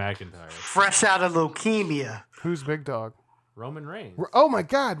Drew McIntyre. Fresh out of leukemia. Who's Big Dog? Roman Reigns Oh, my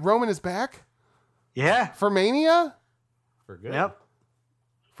God. Roman is back? Yeah. For Mania? for good. Yep.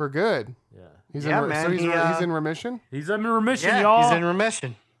 For good. Yeah. He's Yeah, in, man, so he's, he, he's in remission? He's in remission, Yeah, y'all. he's in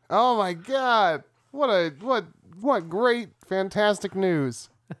remission. Oh, my God. What great, fantastic news.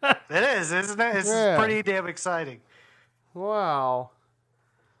 It is, isn't it? It's Yeah. pretty damn exciting. Wow.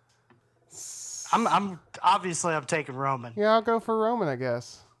 I'm obviously taking Roman. Yeah, I'll go for Roman, I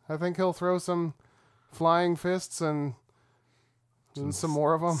guess. I think he'll throw some flying fists and some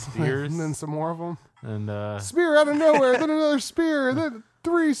more of them. spears. And then some more of them. and Spear out of nowhere, then another spear, then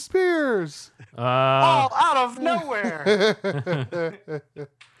 3 spears. All out of nowhere.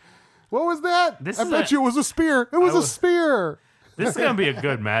 What was that? This I is bet a- you it was a spear. It was a spear. this is gonna be a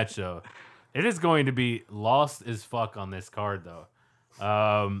good match, though. It is going to be lost as fuck on this card, though,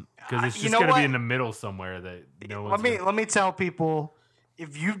 because it's you just know gonna what? be in the middle somewhere that no one's. Let me tell people,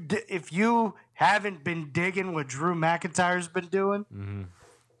 if you haven't been digging what Drew McIntyre's been doing,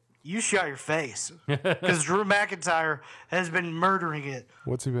 you shut your face, because Drew McIntyre has been murdering it.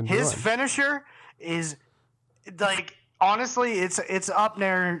 What's he been His doing? finisher is like, honestly, it's up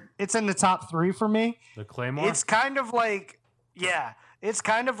there. It's in the top 3 for me. the Claymore. It's kind of like, yeah, it's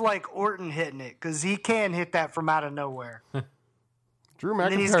kind of like Orton hitting it, because he can hit that from out of nowhere. Drew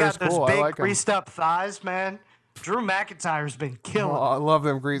And then he's McIntyre's got those cool. I big like him. greased up thighs, man. Drew McIntyre's been killing. Oh, I love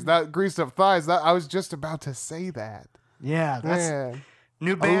them greased up thighs. I was just about to say that. Yeah, that's Man,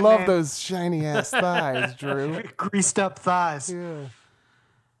 new I band love name. those shiny ass thighs, Drew. Greased up thighs. Yeah,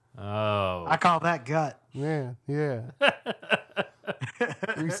 oh, I call that gut. yeah.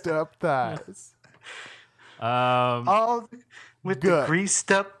 Greased up thighs. All with the Gut.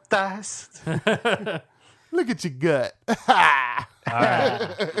 greased up thighs. Look at your gut.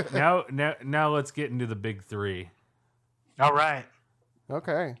 now let's get into the big 3. All right.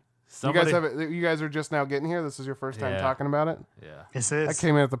 Okay. Somebody, You guys are just now getting here. This is your first time Yeah. talking about it. yeah. This I is.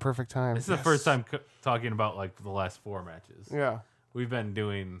 came in at the perfect time. This is the first time talking about like the last 4 matches. Yeah. We've been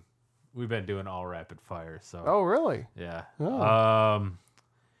doing all rapid fire. So Oh, really? yeah. Oh.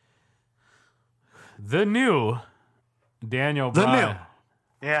 the new Daniel The Bryan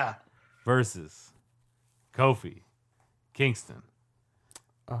Yeah. versus Kofi Kingston.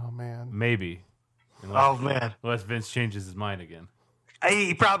 Oh man. Maybe. Oh, man. Unless Vince changes his mind again.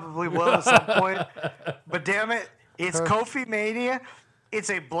 He probably will at some point. But damn it, it's Kofi Mania. It's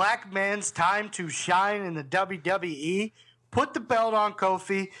a black man's time to shine in the WWE. Put the belt on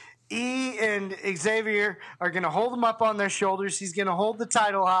Kofi. E and Xavier are going to hold him up on their shoulders. He's going to hold the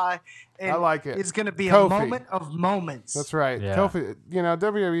title high. And I like it. It's going to be Kofi. a moment of moments. That's right. Yeah. Kofi,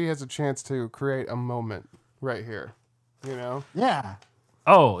 WWE has a chance to create a moment right here. Yeah.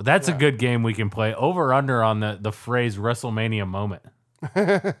 Oh, that's a good game we can play. Over or under on the phrase WrestleMania moment.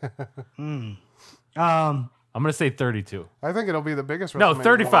 I'm going to say 32. I think it'll be the biggest. No, WrestleMania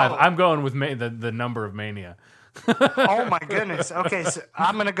 35. moment. I'm going with the number of Mania. Oh, my goodness. Okay, so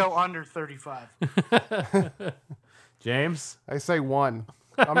I'm going to go under 35. James? I say 1.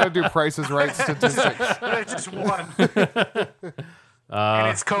 I'm gonna do Price's Right statistics. Just one. And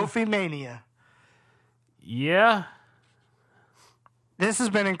it's Kofi Mania. Yeah. This has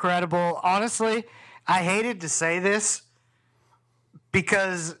been incredible. Honestly, I hated to say this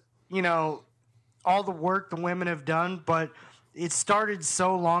because, all the work the women have done, but it started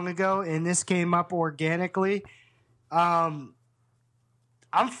so long ago and this came up organically. I'm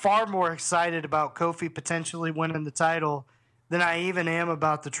far more excited about Kofi potentially winning the title than I even am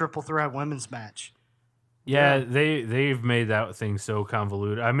about the triple threat women's match. Yeah, they've made that thing so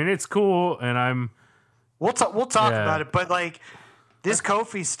convoluted. I mean, it's cool, and We'll talk Yeah. about it, but this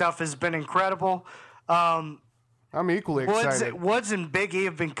Kofi stuff has been incredible. I'm equally excited. Woods and Big E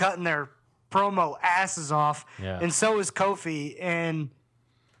have been cutting their promo asses off, Yeah. and so is Kofi. And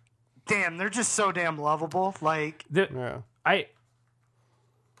damn, they're just so damn lovable. Yeah. I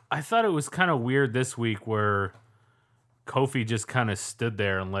thought it was kind of weird this week where Kofi just kind of stood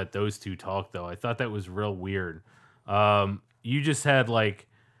there and let those two talk, though. I thought that was real weird. You just had I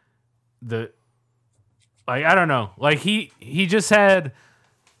don't know. He just had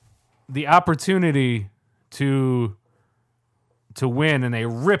the opportunity to win, and they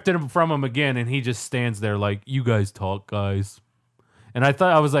ripped it from him again, and he just stands there like, you guys talk, guys. And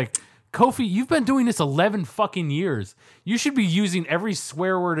I was like, Kofi, you've been doing this 11 fucking years. You should be using every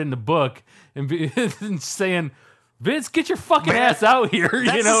swear word in the book and saying, Vince, get your fucking ass out here.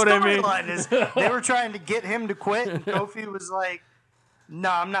 You know what I mean? Is they were trying to get him to quit, and Kofi was like, "No,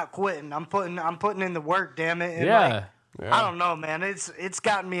 I'm not quitting. I'm putting in the work. Damn it." And Yeah. I don't know, man. It's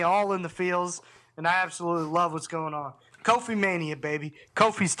gotten me all in the feels, and I absolutely love what's going on. Kofi Mania, baby.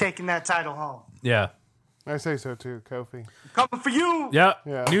 Kofi's taking that title home. Yeah. I say so too, Kofi. Coming for you. Yeah.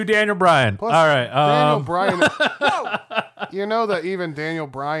 Yeah. New Daniel Bryan. Plus, All right. Daniel Bryan. Whoa. You know that even Daniel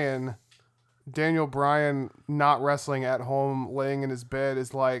Bryan not wrestling at home, laying in his bed,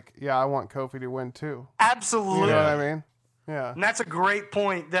 is like, yeah, I want Kofi to win too. Absolutely. You know what I mean? Yeah. And that's a great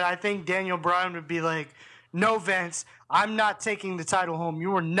point that I think Daniel Bryan would be like, no, Vince, I'm not taking the title home.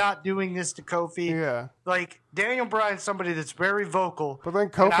 You are not doing this to Kofi. Yeah. Daniel Bryan's somebody that's very vocal. But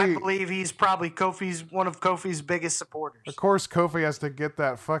then and I Kofi- believe he's probably one of Kofi's biggest supporters. Of course, Kofi has to get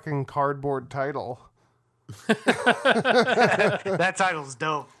that fucking cardboard title. That title's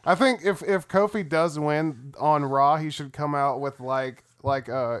dope. I think if Kofi does win on Raw, he should come out with like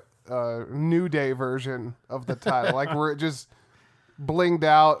a New Day version of the title, where it just blinged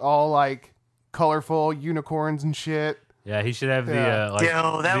out, all colorful unicorns and shit. Yeah, he should have Yeah.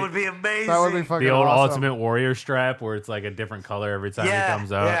 Yo, that would be amazing. That would be fucking the old awesome. Ultimate Warrior strap where it's like a different color every time Yeah, he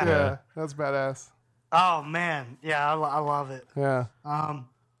comes out. yeah. Yeah, that's badass. Oh, man. Yeah, I love it. Yeah. All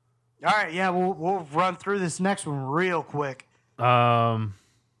right, yeah, we'll run through this next one real quick. So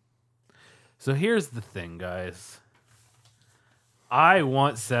here's the thing, guys. I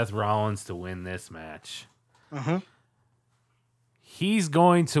want Seth Rollins to win this match. He's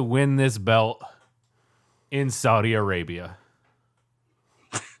going to win this belt in Saudi Arabia.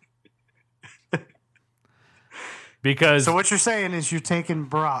 Because So what you're saying is you're taking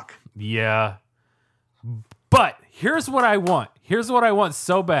Brock. yeah. But here's what I want. Here's what I want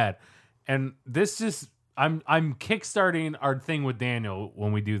so bad. And this just I'm kickstarting our thing with Daniel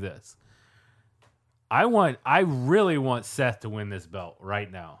when we do this. I really want Seth to win this belt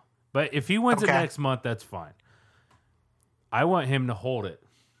right now. But if he wins it Okay. next month, that's fine. I want him to hold it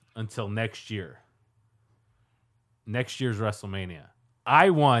until next year. Next year's WrestleMania. I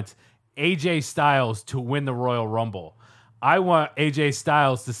want AJ Styles to win the Royal Rumble. I want AJ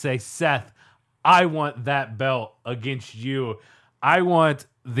Styles to say, Seth, I want that belt against you. I want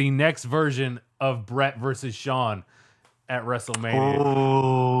the next version of Brett versus Sean at WrestleMania.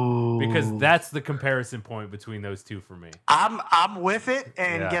 Oh, Because that's the comparison point between those two for me. I'm with it,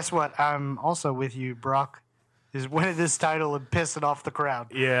 and Yeah. guess what? I'm also with you. Brock is winning this title and pissing off the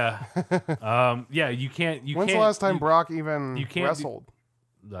crowd. Yeah. Yeah, you can't. When's the last time Brock even you can't wrestled?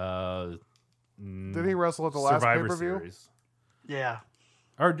 Did he wrestle at the last Survivor pay-per-view? Series? Yeah.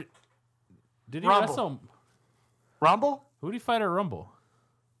 Or did he Rumble. wrestle? Rumble? Who did he fight at Rumble?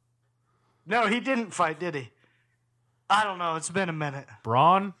 No, he didn't fight, did he? I don't know. It's been a minute.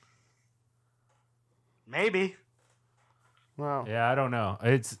 Braun? Maybe. Wow. Yeah, I don't know.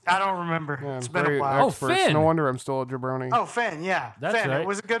 It's I don't remember. Yeah, It's been a great while. experts. Finn. No wonder I'm still a jabroni. Oh, Finn, yeah. That's Finn. right. It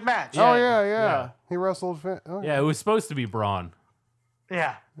was a good match. Oh, yeah, yeah. yeah. He wrestled Finn. Oh, yeah, it was supposed to be Braun.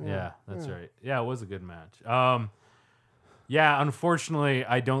 Yeah. Yeah, that's right. Yeah, it was a good match. Yeah, unfortunately,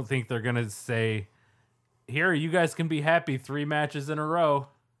 I don't think they're gonna say, "Here, you guys can be happy 3 matches in a row."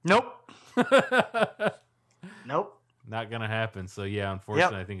 Nope. Nope. Not gonna happen. So yeah,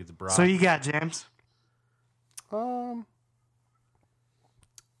 unfortunately, I think it's Brock. So you got James. I'm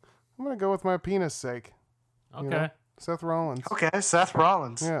gonna go with my penis sake. okay. You know? Seth Rollins. Okay, Seth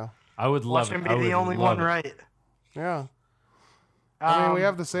Rollins. Yeah. I would love Watch him it. be I the would only love one it. right. Yeah. I mean, we Um,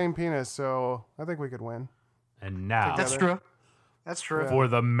 have the same penis, so I think we could win. And now That's true. That's true. for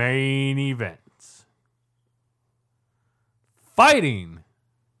the main event, fighting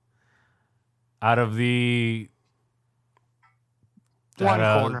out of the One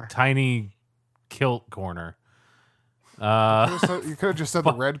that, corner. tiny kilt corner. You could have just said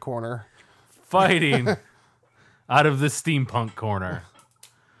the red corner. Fighting out of the steampunk corner.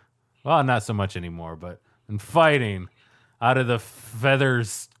 Well, not so much anymore, but and fighting out of the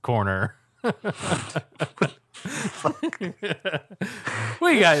feathers corner.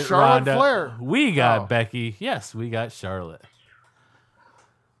 We got Charlotte Ronda. Flair. We got Oh. Becky. Yes, we got Charlotte.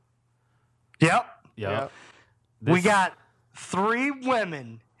 Yep. Yep. We This- got 3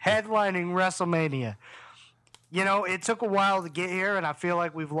 women headlining WrestleMania. You know, it took a while to get here, and I feel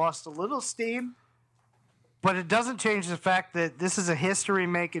like we've lost a little steam. But it doesn't change the fact that this is a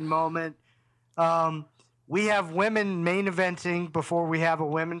history-making moment. We have women main eventing before we have a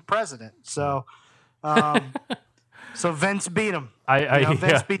women president. So, so Vince beat him. Vince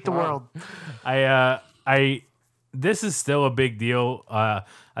yeah. beat the world. This is still a big deal. I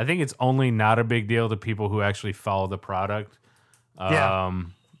think it's only not a big deal to people who actually follow the product. Yeah.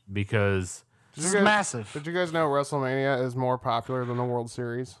 Because This is massive. Did you guys know WrestleMania is more popular than the World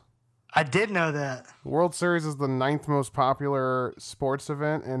Series? I did know that. World Series is the 9th most popular sports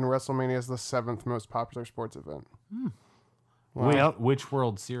event, and WrestleMania is the 7th most popular sports event. which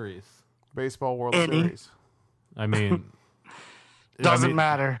World Series? Baseball World Any. Series. I mean, Doesn't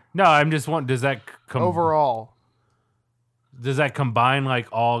matter. No, I'm just wondering. Does that Overall, Does that combine like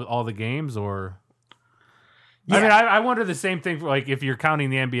all the games or? Yeah. I mean, I wonder the same thing for like if you're counting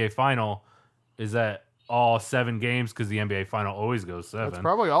the NBA final, is that all 7 games because the NBA final always goes 7? that's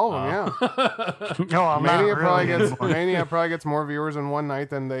probably all of them. Yeah, No, I'm Mania not probably really. gets Mania probably gets more viewers in one night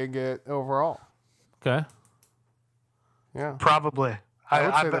than they get overall. Okay. Yeah, Probably. I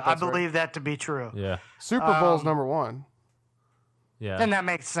would say I that that's right. believe that to be true. Yeah. Super Bowl's number 1. Yeah. And that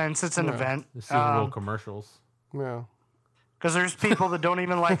makes sense. It's an event. The Super Bowl commercials. Yeah, Because there's people that don't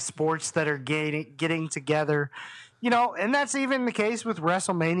even like sports that are getting together. You know, and that's even the case with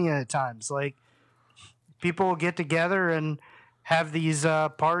WrestleMania at times. Like, people will get together and have these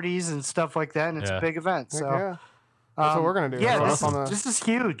parties and stuff like that, and it's Yeah. a big event. So, yeah. That's what we're gonna do. Yeah, We're this up on is, this is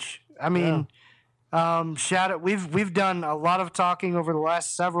huge. I mean, shout out. We've done a lot of talking over the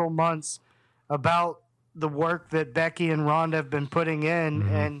last several months about the work that Becky and Ronda have been putting in,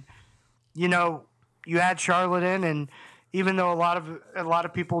 and you know, you add Charlotte in, and even though a lot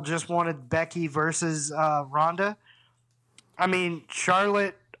of people just wanted Becky versus Ronda, I mean,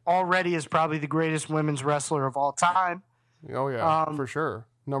 Charlotte already is probably the greatest women's wrestler of all time. Oh yeah, for sure,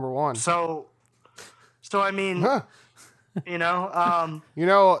 number 1. So I mean, you know, You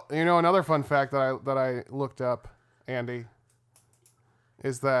know another fun fact that I looked up, Andy,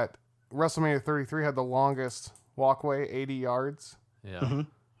 is that WrestleMania 33 had the longest walkway, 80 yards, Yeah.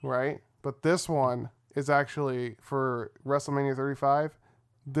 right? But this one is actually for WrestleMania 35.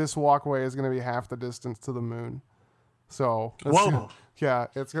 This walkway is going to be half the distance to the moon. So, whoa. yeah,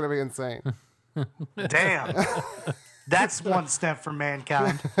 it's going to be insane. Damn. That's one step for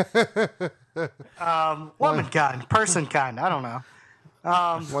mankind. Womankind, personkind, I don't know.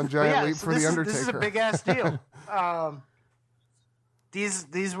 One But giant yeah, leap so for the Undertaker. This is a big ass deal.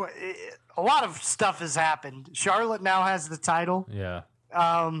 These a lot of stuff has happened. Charlotte now has the title, Yeah.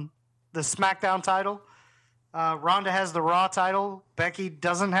 the SmackDown title. Ronda has the Raw title. Becky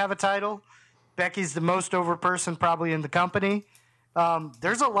doesn't have a title. Becky's the most over person probably in the company.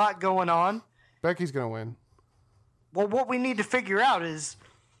 There's a lot going on. Becky's gonna win. Well, what we need to figure out is,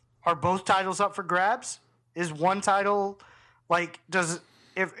 are both titles up for grabs? Is one title, like,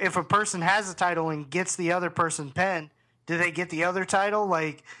 if a person has a title and gets the other person pinned, do they get the other title?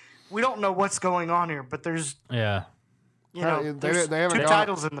 Like, we don't know what's going on here, but there's, Yeah. there's they haven't two gone-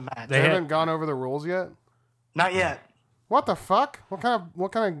 titles in the match. They haven't gone over the rules yet. Not yet. What the fuck? What kind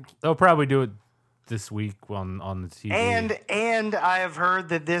of? They'll probably do it this week on the TV. And I have heard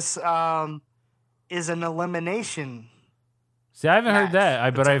that this is an elimination. See, I haven't heard match,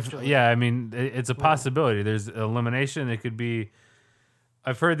 that. potentially. I mean, it's a possibility. There's elimination. It could be.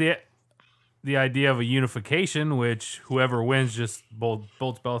 I've heard the idea of a unification, which whoever wins just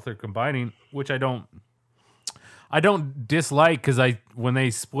both belts are combining, which I don't dislike, because when they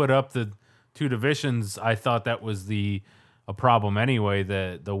split up the two divisions, I thought that was a problem anyway.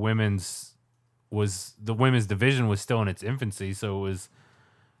 That the women's division was still in its infancy, so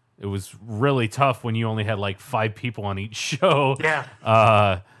it was really tough when you only had like 5 people on each show.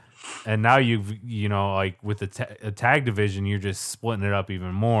 Yeah. And now like with the tag division, you're just splitting it up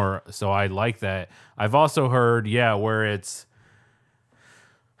even more. So I like that. I've also heard, where it's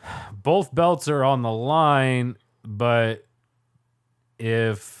both belts are on the line, but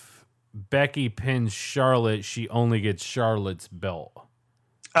if Becky pins Charlotte, she only gets Charlotte's belt.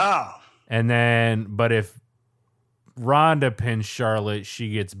 Oh. But if Ronda pins Charlotte, she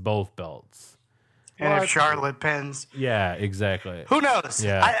gets both belts. And if Charlotte pins. Yeah, exactly. Who knows?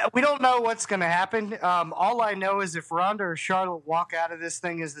 Yeah. We don't know what's going to happen. All I know is if Ronda or Charlotte walk out of this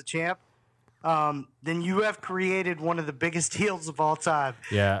thing as the champ, then you have created one of the biggest heels of all time.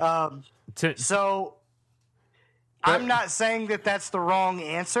 Yeah. So I'm not saying that that's the wrong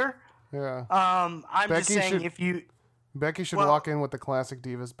answer. Yeah. I'm just Becky saying should- if you... Becky should Well- walk in with the classic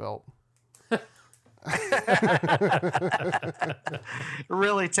Divas belt.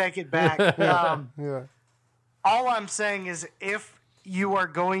 really take it back. Yeah. All I'm saying is if you are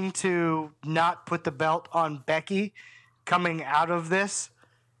going to not put the belt on Becky coming out of this,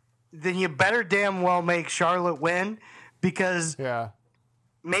 then you better damn well make Charlotte win, because Yeah.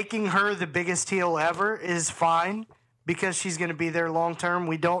 making her the biggest heel ever is fine because she's going to be there long term.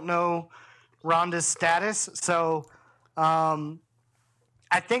 We don't know Ronda's status, so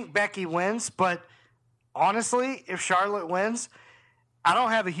I think Becky wins, but honestly, if Charlotte wins, I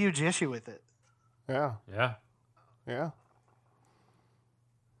don't have a huge issue with it. Yeah. Yeah. Yeah.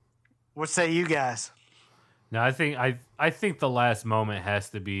 What say you guys? No, I think the last moment has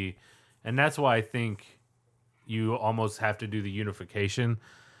to be, and that's why I think you almost have to do the unification,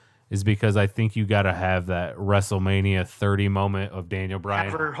 is because I think you got to have that WrestleMania 30 moment of Daniel Bryan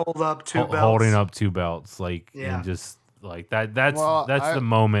Have her hold up two belts. holding up 2 belts, like, Yeah. and just like that. That's Well, the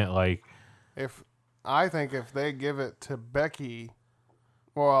moment. Like, I think if they give it to Becky,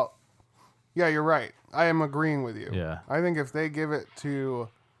 well, yeah, you're right. I am agreeing with you. Yeah. I think if they give it to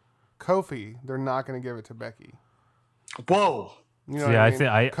Kofi, they're not going to give it to Becky. Whoa. You know See, what I I mean?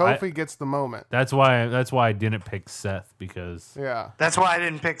 think Kofi gets the moment. that's why I didn't pick Seth, because Yeah. That's why I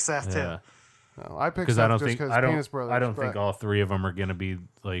didn't pick Seth, too. yeah, No, I picked because Seth I don't just think 'cause I don't Penis Brothers, I don't but, think all 3 of them are gonna be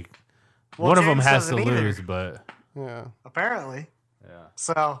like. Well, one of them James has to doesn't either. lose, but Yeah. Apparently. yeah,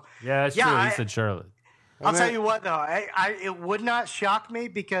 So, yeah, that's Yeah, true. I- He said Charlotte. I'll then- tell you what, though. It would not shock me,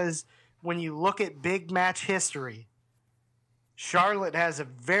 because when you look at big match history, Charlotte has a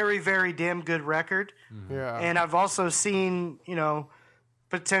very, very damn good record. Yeah. And I've also seen,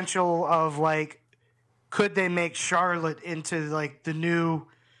 potential of, like, could they make Charlotte into, like, the new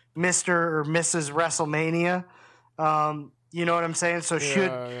Mr. or Mrs. WrestleMania? You know what I'm saying? So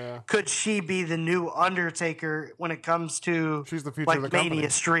yeah. could she be the new Undertaker when it comes to, She's the future like, of the company. Mania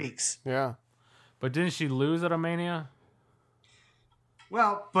streaks? Yeah. But didn't she lose at a Mania?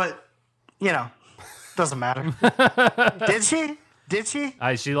 Well, but, doesn't matter. Did she? Did she?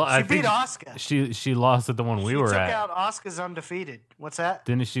 I She think beat Asuka. She lost at the one we She were took at. out Asuka's undefeated. What's that?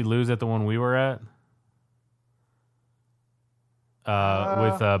 Didn't she lose at the one we were at?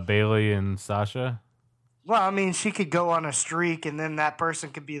 With Bailey and Sasha. Well, I mean, she could go on a streak, and then that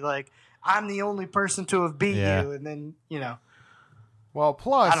person could be like, "I'm the only person to have beat Yeah. you," and then Well,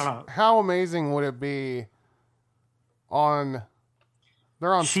 plus, I don't know. how amazing would it be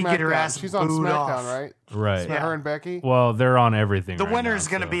they're on She'd SmackDown. get her ass She's on booed SmackDown, off. right? Right. Yeah. Her and Becky? Well, they're on everything. the right winner's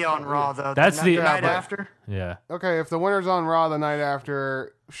now, going to so. be on Raw, though. That's the the- night but- after. Yeah. Okay, if the winner's on Raw the night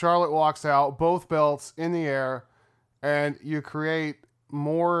after, Charlotte walks out, both belts in the air, and you create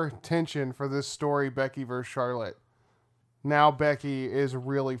more tension for this story, Becky versus Charlotte. Now Becky is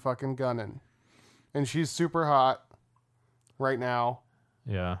really fucking gunning. And she's super hot right now.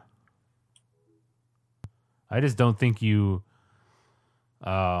 Yeah. I just don't think you.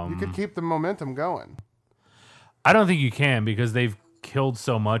 You could keep the momentum going. I don't think you can because they've killed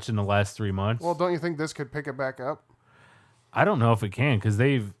so much in the last 3 months. Well, don't you think this could pick it back up? I don't know if it can because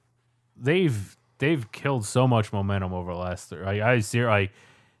they've killed so much momentum over the last.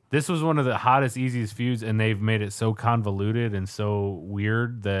 This was one of the hottest, easiest feuds, and they've made it so convoluted and so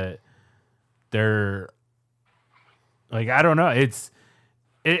weird that they're like, I don't know.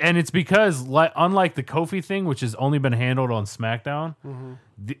 And it's because unlike the Kofi thing, which has only been handled on SmackDown,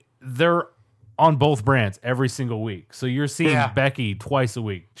 they're on both brands every single week. So you're seeing Becky twice a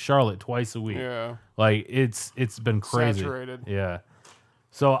week, Charlotte twice a week. Yeah. Like it's been crazy. Saturated. Yeah.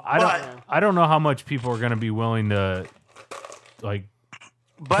 So I don't know how much people are going to be willing to like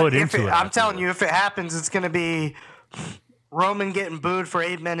put into it. I'm telling you, if it happens, it's going to be Roman getting booed for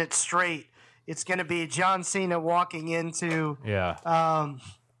 8 minutes straight. It's going to be John Cena walking into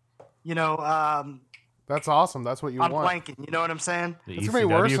That's awesome. That's what you I'm want. blanking. You know what I'm saying? The It's gonna be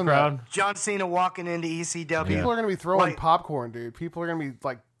worse ECW than crowd. John Cena walking into ECW. People are going to be throwing Like- popcorn, dude. People are going to be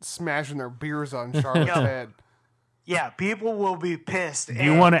like smashing their beers on Charlotte's head. Yeah, people will be pissed. Do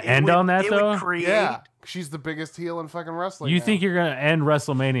you want to end on that though? Yeah. She's the biggest heel in fucking wrestling. You now. think you're going to end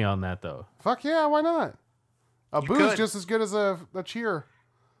WrestleMania on that though? Fuck yeah, why not? A boo is could. just as good as a cheer.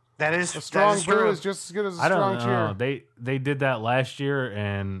 That is A strong that is boo true. is just as good as a I strong don't cheer. know. They did that last year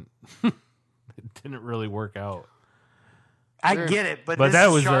and it didn't really work out. I get it, but But this that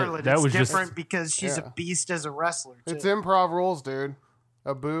is was Charlotte. that It's was just- different because she's Yeah. a beast as a wrestler. Too. It's improv rules, dude.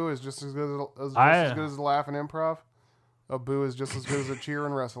 A boo is just as good as a laugh in improv. A boo is just as good as a cheer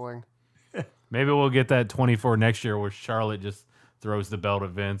in wrestling. Maybe we'll get that 24 next year where Charlotte just throws the belt at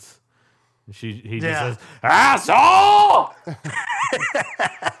Vince. He just Yeah. says, "Asshole!"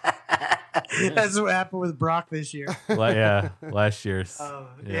 That's what happened with Brock this year. Last year's.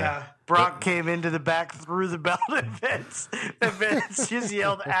 Yeah. Brock came into the back, threw the belt at Vince. And Vince just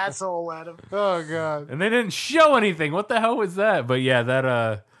yelled asshole at him. Oh god. And they didn't show anything. What the hell was that? But yeah,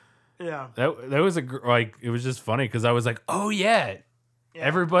 that was it was just funny because I was like, oh yeah.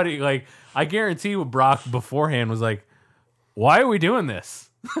 Everybody like I guarantee what Brock beforehand was like, why are we doing this?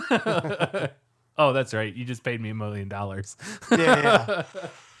 Oh, that's right. You just paid me $1 million.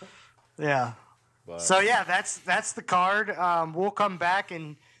 Yeah. So yeah, that's the card. We'll come back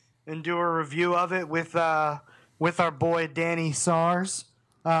and do a review of it with our boy Danny Sars.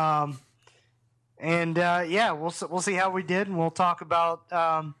 We'll see how we did, and we'll talk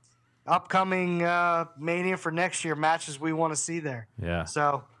about upcoming Mania for next year, matches we want to see there. Yeah.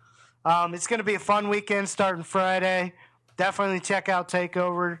 So it's going to be a fun weekend starting Friday. Definitely check out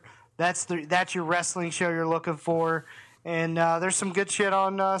TakeOver. That's your wrestling show you're looking for. And there's some good shit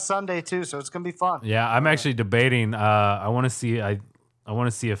on Sunday too, so it's gonna be fun. Yeah, I'm actually debating. I want to see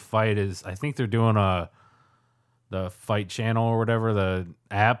a fight. I think they're doing the Fight Channel or whatever, the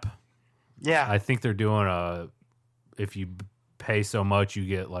app. Yeah, I think they're doing if you pay so much, you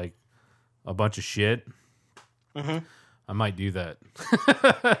get like a bunch of shit. Mm-hmm. I might do that.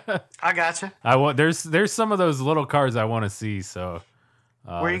 I gotcha. There's some of those little cards I want to see. So,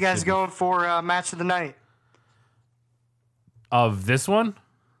 where you guys going for match of the night? Of this one?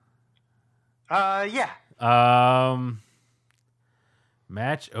 Yeah.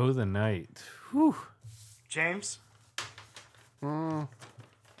 Match of the night. Whew. James? I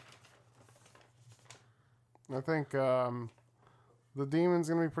think the Demon's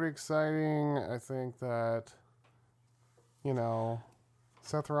going to be pretty exciting. I think that,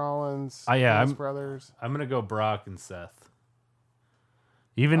 Seth Rollins, his brothers. I'm gonna go Brock and Seth.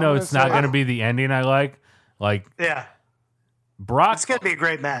 Even I'm though gonna it's not say- gonna be the ending I like Yeah. Brock. It's gonna be a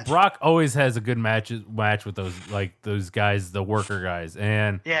great match. Brock always has a good match with those guys, the worker guys,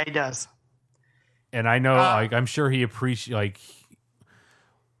 and Yeah, he does. I know I'm sure he appreciates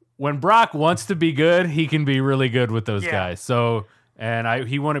when Brock wants to be good, he can be really good with those guys. So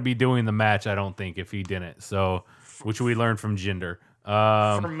he wouldn't be doing the match, I don't think, if he didn't. So which we learned from Jinder. For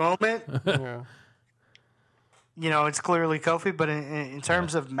a moment, Yeah. it's clearly Kofi, but in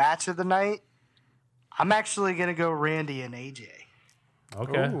terms of match of the night, I'm actually gonna go Randy and AJ.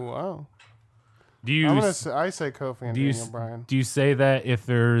 Okay. Oh, wow. Do you I say Kofi and Daniel Bryan. do you say that if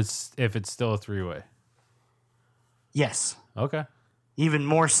it's still a 3-way? Yes, Okay. even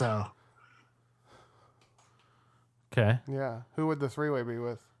more so. Okay. Yeah. Who would the 3-way be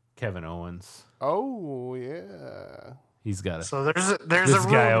with? Kevin Owens. Oh, yeah. He's got So there's a this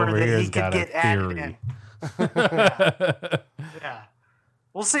guy rumor over that here he has could got a get added theory. in. Yeah,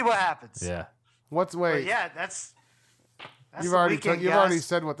 we'll see what happens. Yeah. Wait. But yeah, that's You've the already weekend, you've guys. already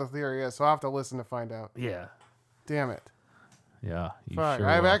said what the theory is, so I'll have to listen to find out. Yeah. Damn it. Yeah. You Fuck. sure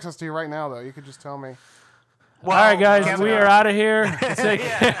I have will. access to you right now, though. You could just tell me. Well, All right, guys, Kevin, we are out of here. Take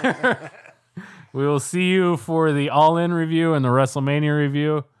care. We will see you for the All In review and the WrestleMania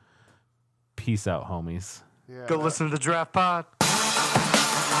review. Peace out, homies. Yeah, Go listen to the Draft Pod.